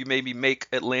Franklin, could you maybe make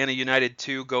Atlanta United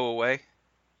 2 go away?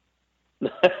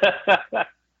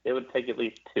 It would take at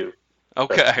least 2.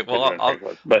 Okay, well,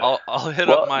 I'll hit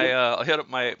up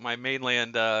my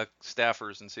mainland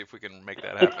staffers and see if we can make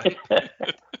that happen.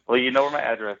 Well, you know where my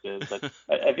address is, but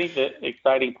I think the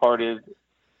exciting part is,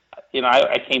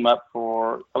 I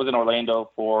was in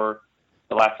Orlando for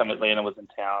the last time Atlanta was in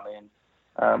town, and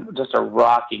just a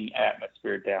rocking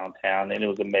atmosphere downtown, and it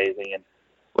was amazing. And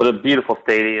what a beautiful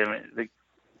stadium,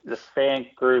 the fan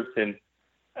groups, and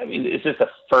I mean, it's just a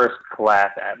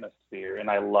first-class atmosphere, and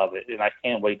I love it. And I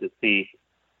can't wait to see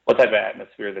what type of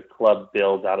atmosphere the club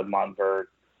builds out of Montverde.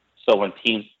 So when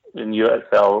teams in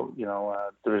USL,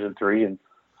 Division III and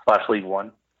 / League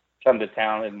One come to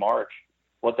town in March,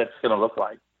 what that's going to look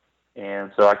like.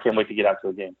 And so I can't wait to get out to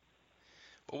a game.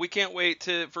 But we can't wait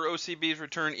for OCB's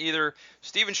return either.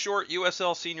 Stephen Short,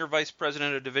 USL Senior Vice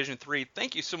President of Division III,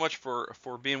 thank you so much for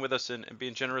being with us and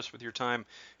being generous with your time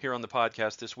here on the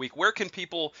podcast this week. Where can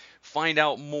people find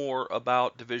out more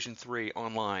about Division III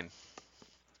online?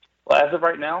 Well, as of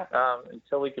right now,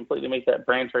 until we completely make that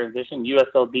brand transition,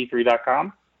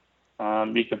 USLD3.com.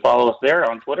 You can follow us there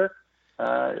on Twitter.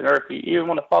 Or if you even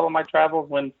want to follow my travels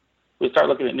when we start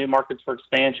looking at new markets for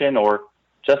expansion, or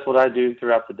just what I do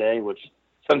throughout the day, which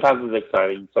sometimes is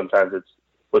exciting, sometimes it's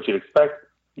what you'd expect.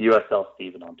 USL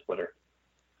Steven on Twitter.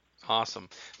 Awesome.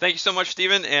 Thank you so much,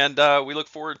 Stephen, and we look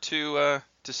forward to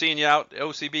seeing you out at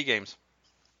OCB games.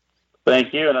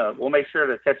 Thank you, and we'll make sure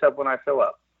to catch up when I show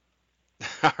up.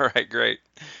 All right, great.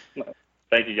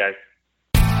 Thank you, guys.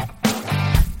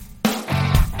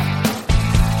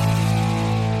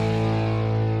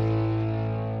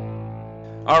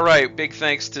 All right, big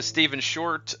thanks to Stephen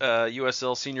Short,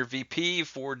 USL Senior VP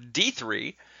for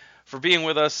D3, for being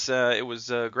with us. It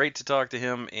was great to talk to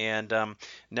him, and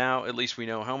now at least we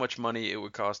know how much money it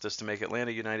would cost us to make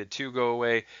Atlanta United 2 go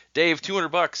away. Dave,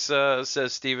 $200,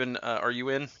 says Stephen. Are you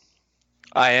in?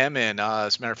 I am in.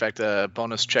 As a matter of fact, a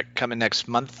bonus check coming next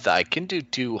month. I can do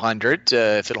 200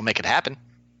 if it'll make it happen.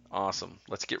 Awesome.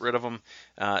 Let's get rid of them.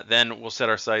 Then we'll set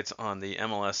our sights on the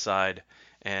MLS side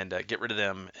and get rid of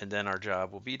them, and then our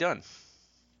job will be done.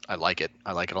 I like it.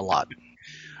 I like it a lot.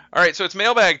 All right, so it's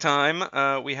mailbag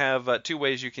time. We have two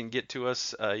ways you can get to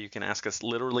us. You can ask us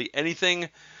literally anything,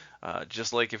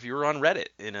 just like if you were on Reddit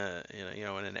in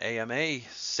an AMA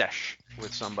sesh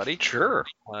with somebody. Sure.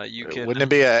 You can. Wouldn't it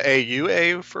be a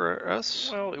AUA for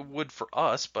us? Well, it would for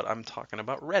us, but I'm talking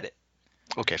about Reddit.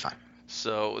 Okay, fine.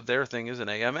 So their thing is an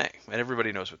AMA, and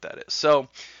everybody knows what that is. So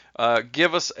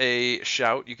give us a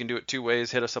shout. You can do it two ways.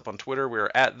 Hit us up on Twitter.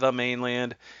 We're at The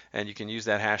Mainland, and you can use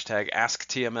that hashtag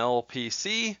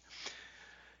AskTMLPC.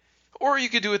 Or you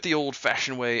could do it the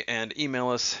old-fashioned way and email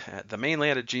us at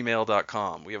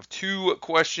themainland@gmail.com. We have two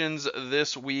questions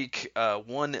this week,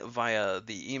 one via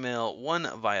the email, one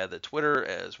via the Twitter,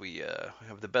 as we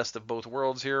have the best of both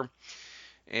worlds here.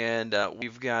 And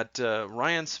we've got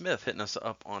Ryan Smith hitting us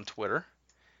up on Twitter.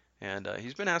 And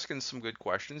he's been asking some good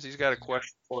questions. He's got a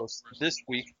question for us this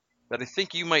week that I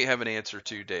think you might have an answer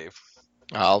to, Dave.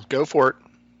 I'll go for it.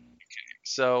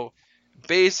 So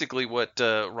basically what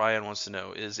Ryan wants to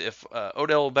know is if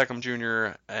Odell Beckham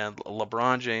Jr. and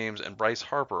LeBron James and Bryce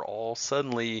Harper all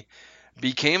suddenly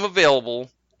became available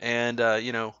and,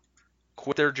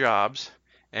 quit their jobs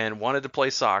and wanted to play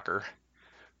soccer,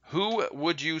 who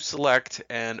would you select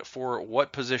and for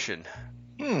what position?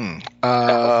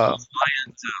 Gotta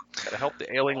help the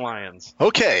ailing Lions.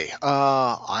 Okay.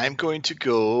 I'm going to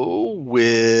go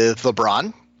with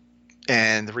LeBron.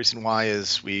 And the reason why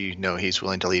is we know he's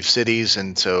willing to leave cities,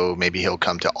 and so maybe he'll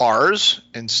come to ours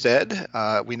instead.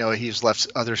 We know he's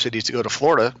left other cities to go to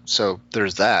Florida, so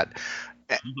there's that.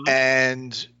 Mm-hmm.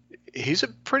 And he's a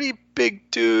pretty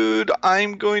big dude.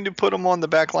 I'm going to put him on the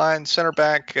back line, center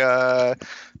back,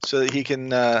 so that he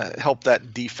can help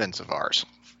that defense of ours.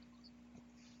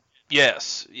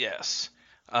 Yes.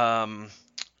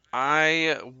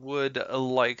 I would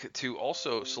like to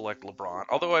also select LeBron,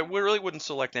 although I really wouldn't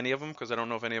select any of them because I don't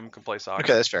know if any of them can play soccer.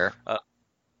 Okay, that's fair.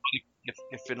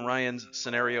 If in Ryan's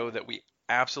scenario that we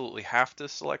absolutely have to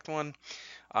select one,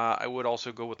 I would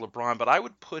also go with LeBron, but I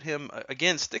would put him,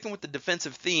 again, sticking with the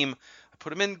defensive theme, I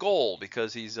put him in goal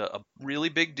because he's a really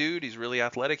big dude. He's really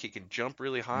athletic. He can jump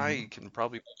really high. He can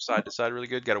probably move side to side really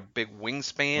good. Got a big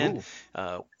wingspan.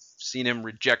 Seen him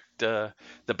reject the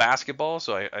basketball,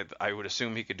 so I would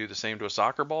assume he could do the same to a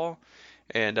soccer ball.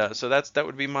 And so that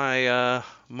would be my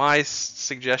my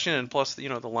suggestion. And plus, the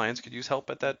Lions could use help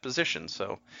at that position.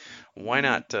 So why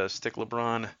not stick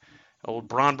LeBron, old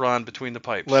Bron between the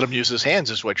pipes? Let him use his hands,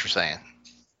 is what you're saying.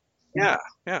 Yeah.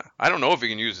 I don't know if he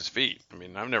can use his feet. I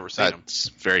mean, I've never seen him. That's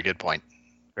a very good point.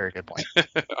 Very good point.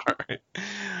 All right.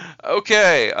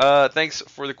 Okay. Thanks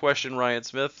for the question, Ryan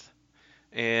Smith.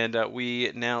 And we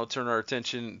now turn our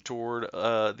attention toward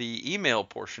the email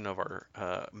portion of our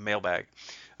mailbag.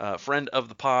 Friend of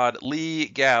the pod, Lee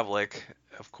Gavlik,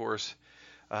 of course,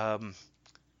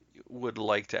 would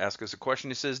like to ask us a question.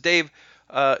 He says, Dave,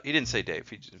 he didn't say Dave,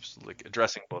 he's just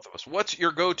addressing both of us. What's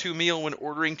your go-to meal when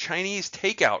ordering Chinese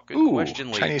takeout? Good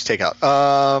question, Lee. Chinese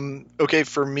takeout. Okay,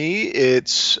 for me,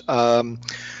 it's a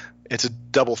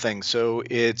double thing. So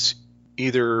it's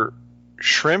either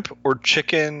shrimp or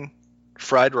chicken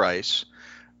fried rice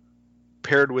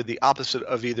paired with the opposite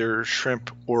of either shrimp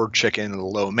or chicken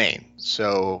lo mein.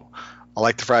 So I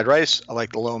like the fried rice, I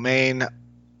like the lo mein,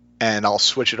 and I'll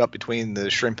switch it up between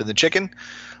the shrimp and the chicken.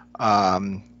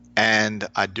 And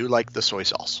I do like the soy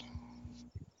sauce.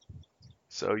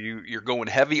 So you're going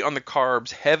heavy on the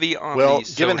carbs, heavy on Well, the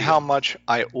given sodium. how much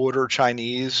I order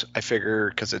Chinese, I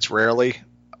figure because it's rarely,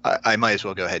 I might as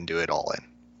well go ahead and do it all in.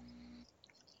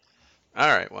 All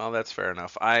right, well, that's fair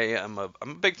enough. I'm a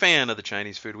big fan of the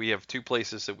Chinese food. We have two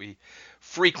places that we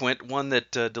frequent, one that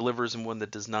delivers and one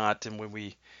that does not. And when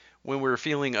we're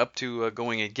feeling up to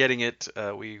going and getting it,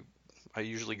 I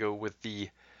usually go with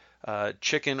the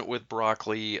chicken with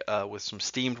broccoli with some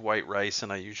steamed white rice,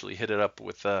 and I usually hit it up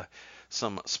with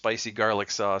some spicy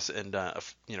garlic sauce and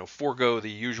forego the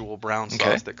usual brown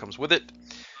sauce that comes with it.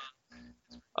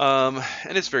 And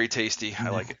it's very tasty. I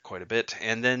like it quite a bit.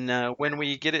 And then when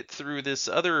we get it through this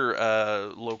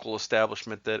other local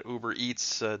establishment that Uber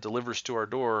Eats delivers to our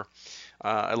door,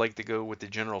 I like to go with the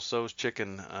General Tso's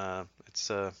chicken.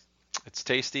 It's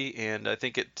tasty, and I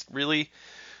think it's really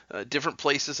different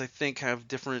places. I think have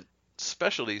different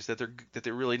specialties that they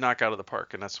really knock out of the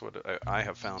park, and that's what I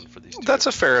have found for these two. That's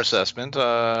a fair assessment.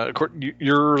 Of course,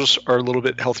 yours are a little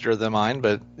bit healthier than mine,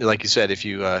 but like you said, if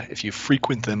you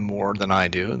frequent them more than I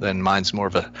do, then mine's more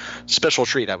of a special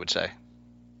treat, I would say.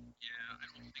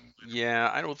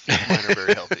 Yeah, I don't think mine are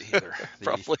very healthy either.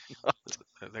 Probably not.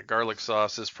 The garlic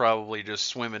sauce is probably just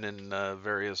swimming in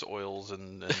various oils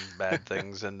and bad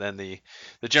things, and then the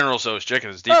General Tso's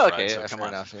chicken is deep fried. Okay, So yeah, come fair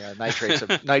on. enough.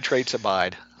 Yeah, nitrates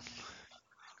abide.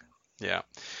 Yeah.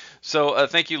 So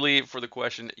thank you, Lee, for the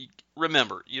question.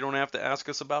 Remember, you don't have to ask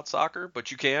us about soccer, but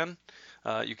you can.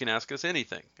 You can ask us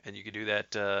anything, and you can do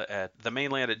that at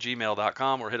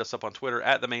themainland@gmail.com or hit us up on Twitter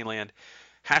at themainland,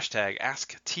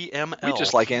 #AskTML. We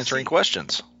just like answering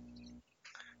questions.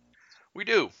 We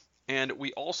do. And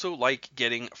we also like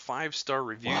getting 5-star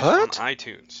reviews What? on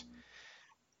iTunes.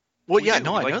 Well, We yeah, do.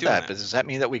 no, We I like know doing that, that. but does that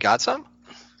mean that we got some?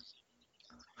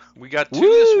 We got 2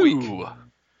 this week. Woo!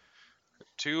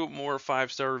 2 more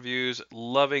 5-star reviews.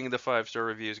 Loving the 5-star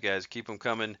reviews, guys. Keep them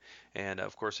coming. And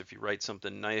of course, if you write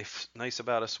something nice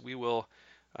about us, we will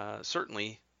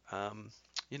certainly,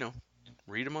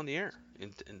 read them on the air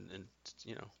and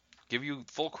give you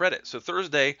full credit. So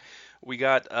Thursday, we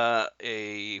got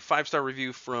a 5-star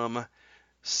review from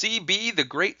CB the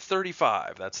Great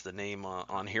 35. That's the name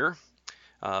on here.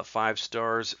 5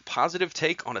 stars. Positive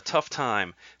take on a tough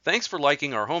time. Thanks for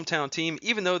liking our hometown team,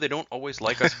 even though they don't always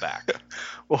like us back.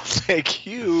 Well, thank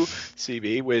you,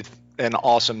 CB, with an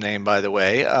awesome name, by the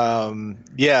way.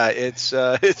 Yeah, it's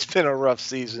been a rough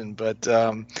season, but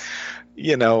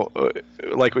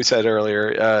like we said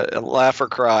earlier, laugh or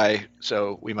cry,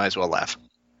 so we might as well laugh.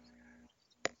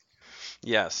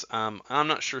 Yes, I'm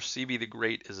not sure CB the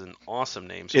Great is an awesome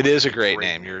name. So It is a great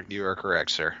name. You are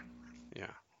correct, sir.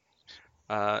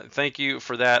 Yeah. Thank you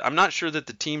for that. I'm not sure that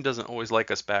the team doesn't always like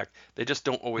us back. They just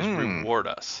don't always reward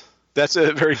us. That's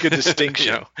a very good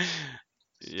distinction.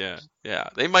 Yeah.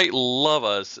 They might love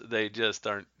us. They just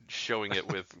aren't showing it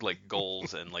with like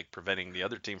goals and like preventing the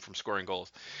other team from scoring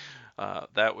goals.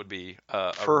 That would be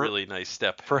a really nice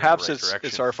step. Perhaps in the right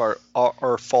it's direction.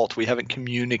 our fault. We haven't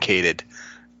communicated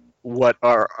what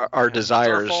our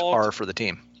desires are for the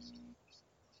team.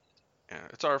 Yeah,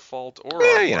 it's our fault or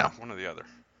one or the other.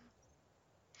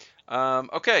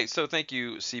 Okay, so thank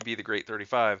you, CB the Great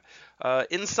 35.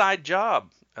 Inside Job,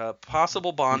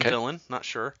 possible Bond villain, not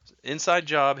sure. Inside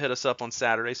Job hit us up on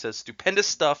Saturday, says stupendous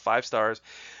stuff, 5 stars,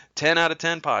 10 out of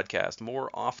 10 podcast. More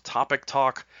off-topic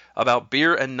talk about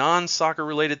beer and non-soccer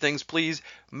related things, please.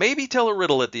 Maybe tell a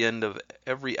riddle at the end of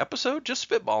every episode. Just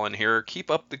spitballing here.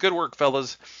 Keep up the good work,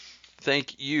 fellas.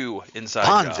 Thank you, Inside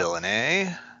Job. Bond villain,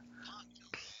 eh?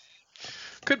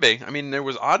 Could be. I mean, there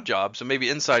was Odd Job, so maybe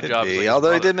Inside Job.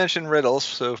 Although I did mention riddles,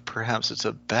 so perhaps it's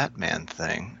a Batman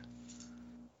thing.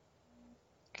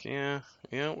 Yeah.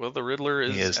 Well, the Riddler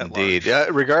is. He is at indeed. large.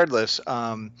 Regardless,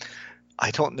 I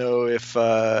don't know if,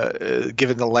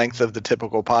 given the length of the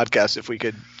typical podcast, if we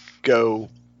could go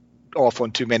off on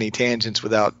too many tangents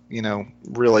without,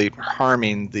 really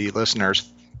harming the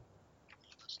listeners.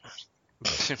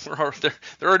 They're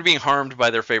already being harmed by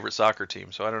their favorite soccer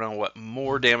team, so I don't know what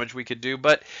more damage we could do.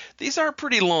 But these are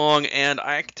pretty long, and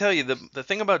I can tell you the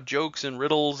thing about jokes and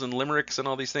riddles and limericks and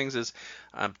all these things is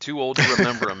I'm too old to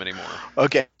remember them anymore.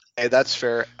 Okay, that's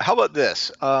fair. How about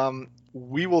this?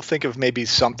 We will think of maybe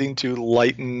something to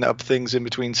lighten up things in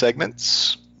between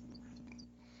segments.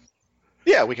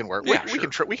 Yeah, we can work. Yeah, we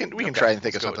can sure. we can try and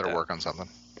think of something to work on something.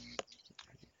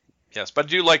 Yes, but I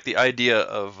do like the idea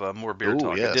of more beer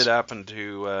talk. Yes. I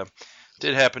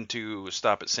did happen to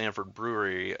stop at Sanford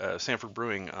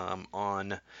Brewing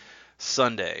on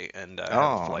Sunday, and had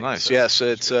a flight, nice. So yes,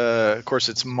 it's of course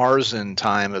it's Marzen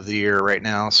time of the year right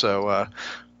now, so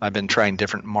I've been trying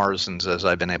different Marzens as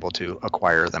I've been able to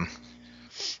acquire them.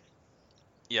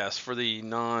 Yes, for the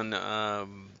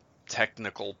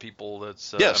technical people.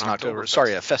 That's yes, an an October. Oktoberfest.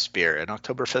 Sorry, a fest beer, an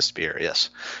Oktoberfest beer.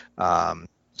 Yes.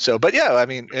 But yeah, I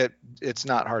mean, it's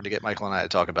not hard to get Michael and I to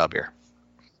talk about beer.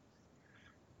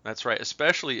 That's right,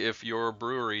 especially if your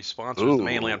brewery sponsors the Ooh.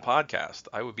 Mainland podcast.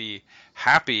 I would be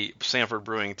happy, Sanford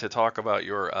Brewing, to talk about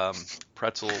your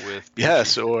pretzel with beer Yes,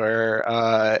 cheese. or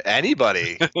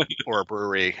anybody, or a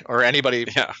brewery, or anybody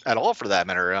Yeah. at all for that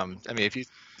matter. I mean, if you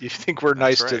think we're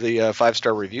That's nice to right. the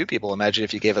 5-star review people, imagine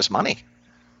if you gave us money.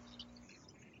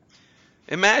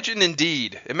 Imagine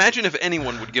indeed. Imagine if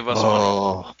anyone would give us money.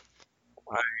 Oh,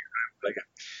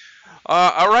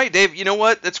 All right, Dave. You know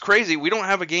what? That's crazy. We don't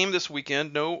have a game this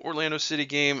weekend. No Orlando City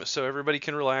game, so everybody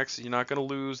can relax. You're not going to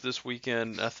lose this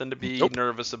weekend. Nothing to be Nope.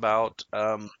 nervous about.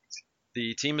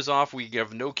 The team is off. We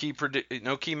have no key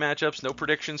matchups, no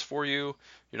predictions for you.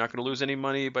 You're not going to lose any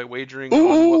money by wagering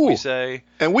on what we say.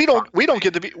 and we don't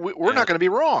get to be. We're not going to be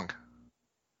wrong.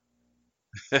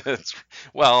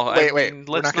 Well, Wait, let's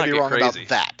we're not going not to be get wrong crazy.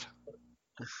 about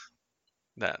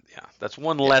that. That's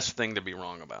one less thing to be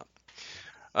wrong about.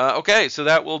 Okay, so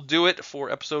that will do it for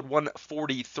episode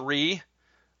 143.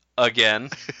 Again,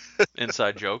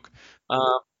 inside joke.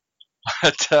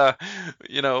 But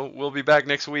we'll be back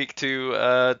next week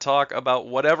to talk about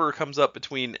whatever comes up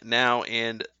between now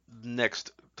and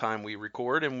next time we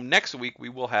record. And next week we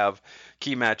will have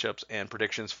key matchups and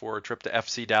predictions for a trip to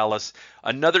FC Dallas.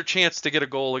 Another chance to get a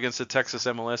goal against the Texas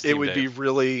MLS team. It would be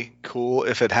really cool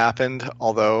if it happened,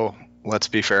 although let's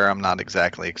be fair, I'm not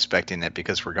exactly expecting it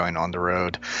because we're going on the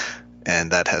road,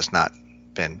 and that has not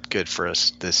been good for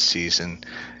us this season.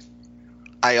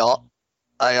 I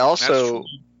also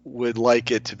would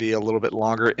like it to be a little bit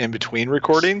longer in between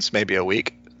recordings, maybe a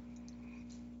week.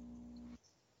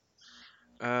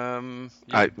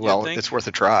 It's worth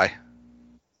a try.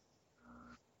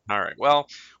 All right. Well,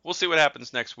 we'll see what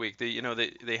happens next week.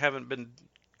 They haven't been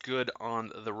good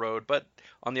on the road, but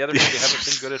on the other hand, they haven't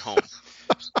been good at home.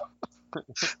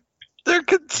 They're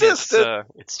consistent.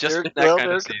 It's just they're, that kind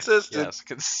they're of consistent.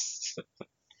 Yes,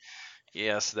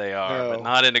 yes, they are, No. but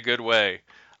not in a good way.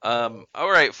 All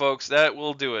right, folks, that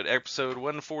will do it. Episode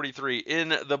 143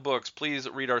 in the books. Please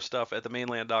read our stuff at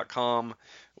themainland.com.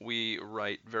 We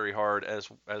write very hard,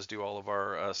 as do all of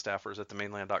our staffers at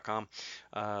themainland.com.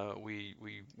 We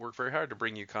work very hard to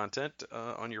bring you content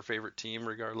on your favorite team,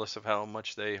 regardless of how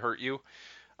much they hurt you.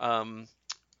 And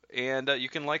you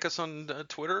can like us on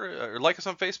Twitter, or like us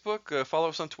on Facebook, follow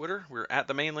us on Twitter. We're at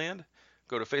The Mainland.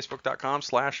 Go to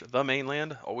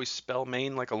facebook.com/themainland. Always spell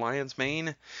Maine like a lion's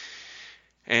mane.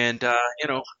 And,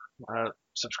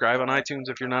 subscribe on iTunes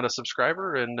if you're not a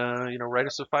subscriber, and, write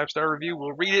us a 5-star review.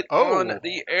 We'll read it on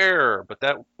the air.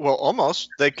 Well, almost.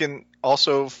 They can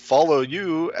also follow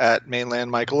you at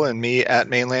Mainland Michael and me at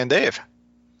Mainland Dave.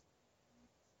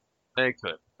 They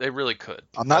could. They really could.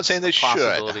 I'm not saying they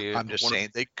should. I'm just saying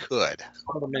they could.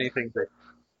 One of the many things they...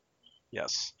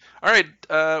 Yes. All right.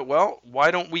 Well,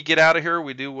 why don't we get out of here?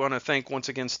 We do want to thank once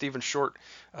again Stephen Short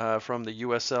from the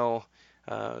USL.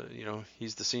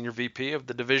 He's the senior VP of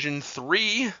the Division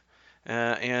 3,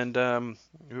 and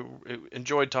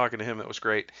enjoyed talking to him. It was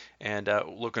great, and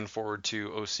looking forward to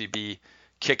OCB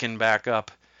kicking back up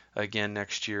again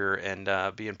next year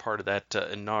and being part of that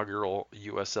inaugural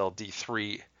USL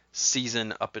D3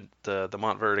 season up at the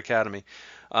Montverde Academy.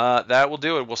 That will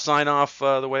do it. We'll sign off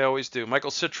the way I always do.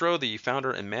 Michael Citro, the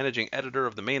founder and managing editor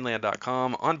of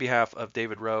themainland.com, on behalf of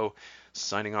David Rowe,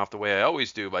 signing off the way I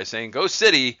always do by saying, Go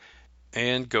City!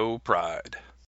 And go Pride.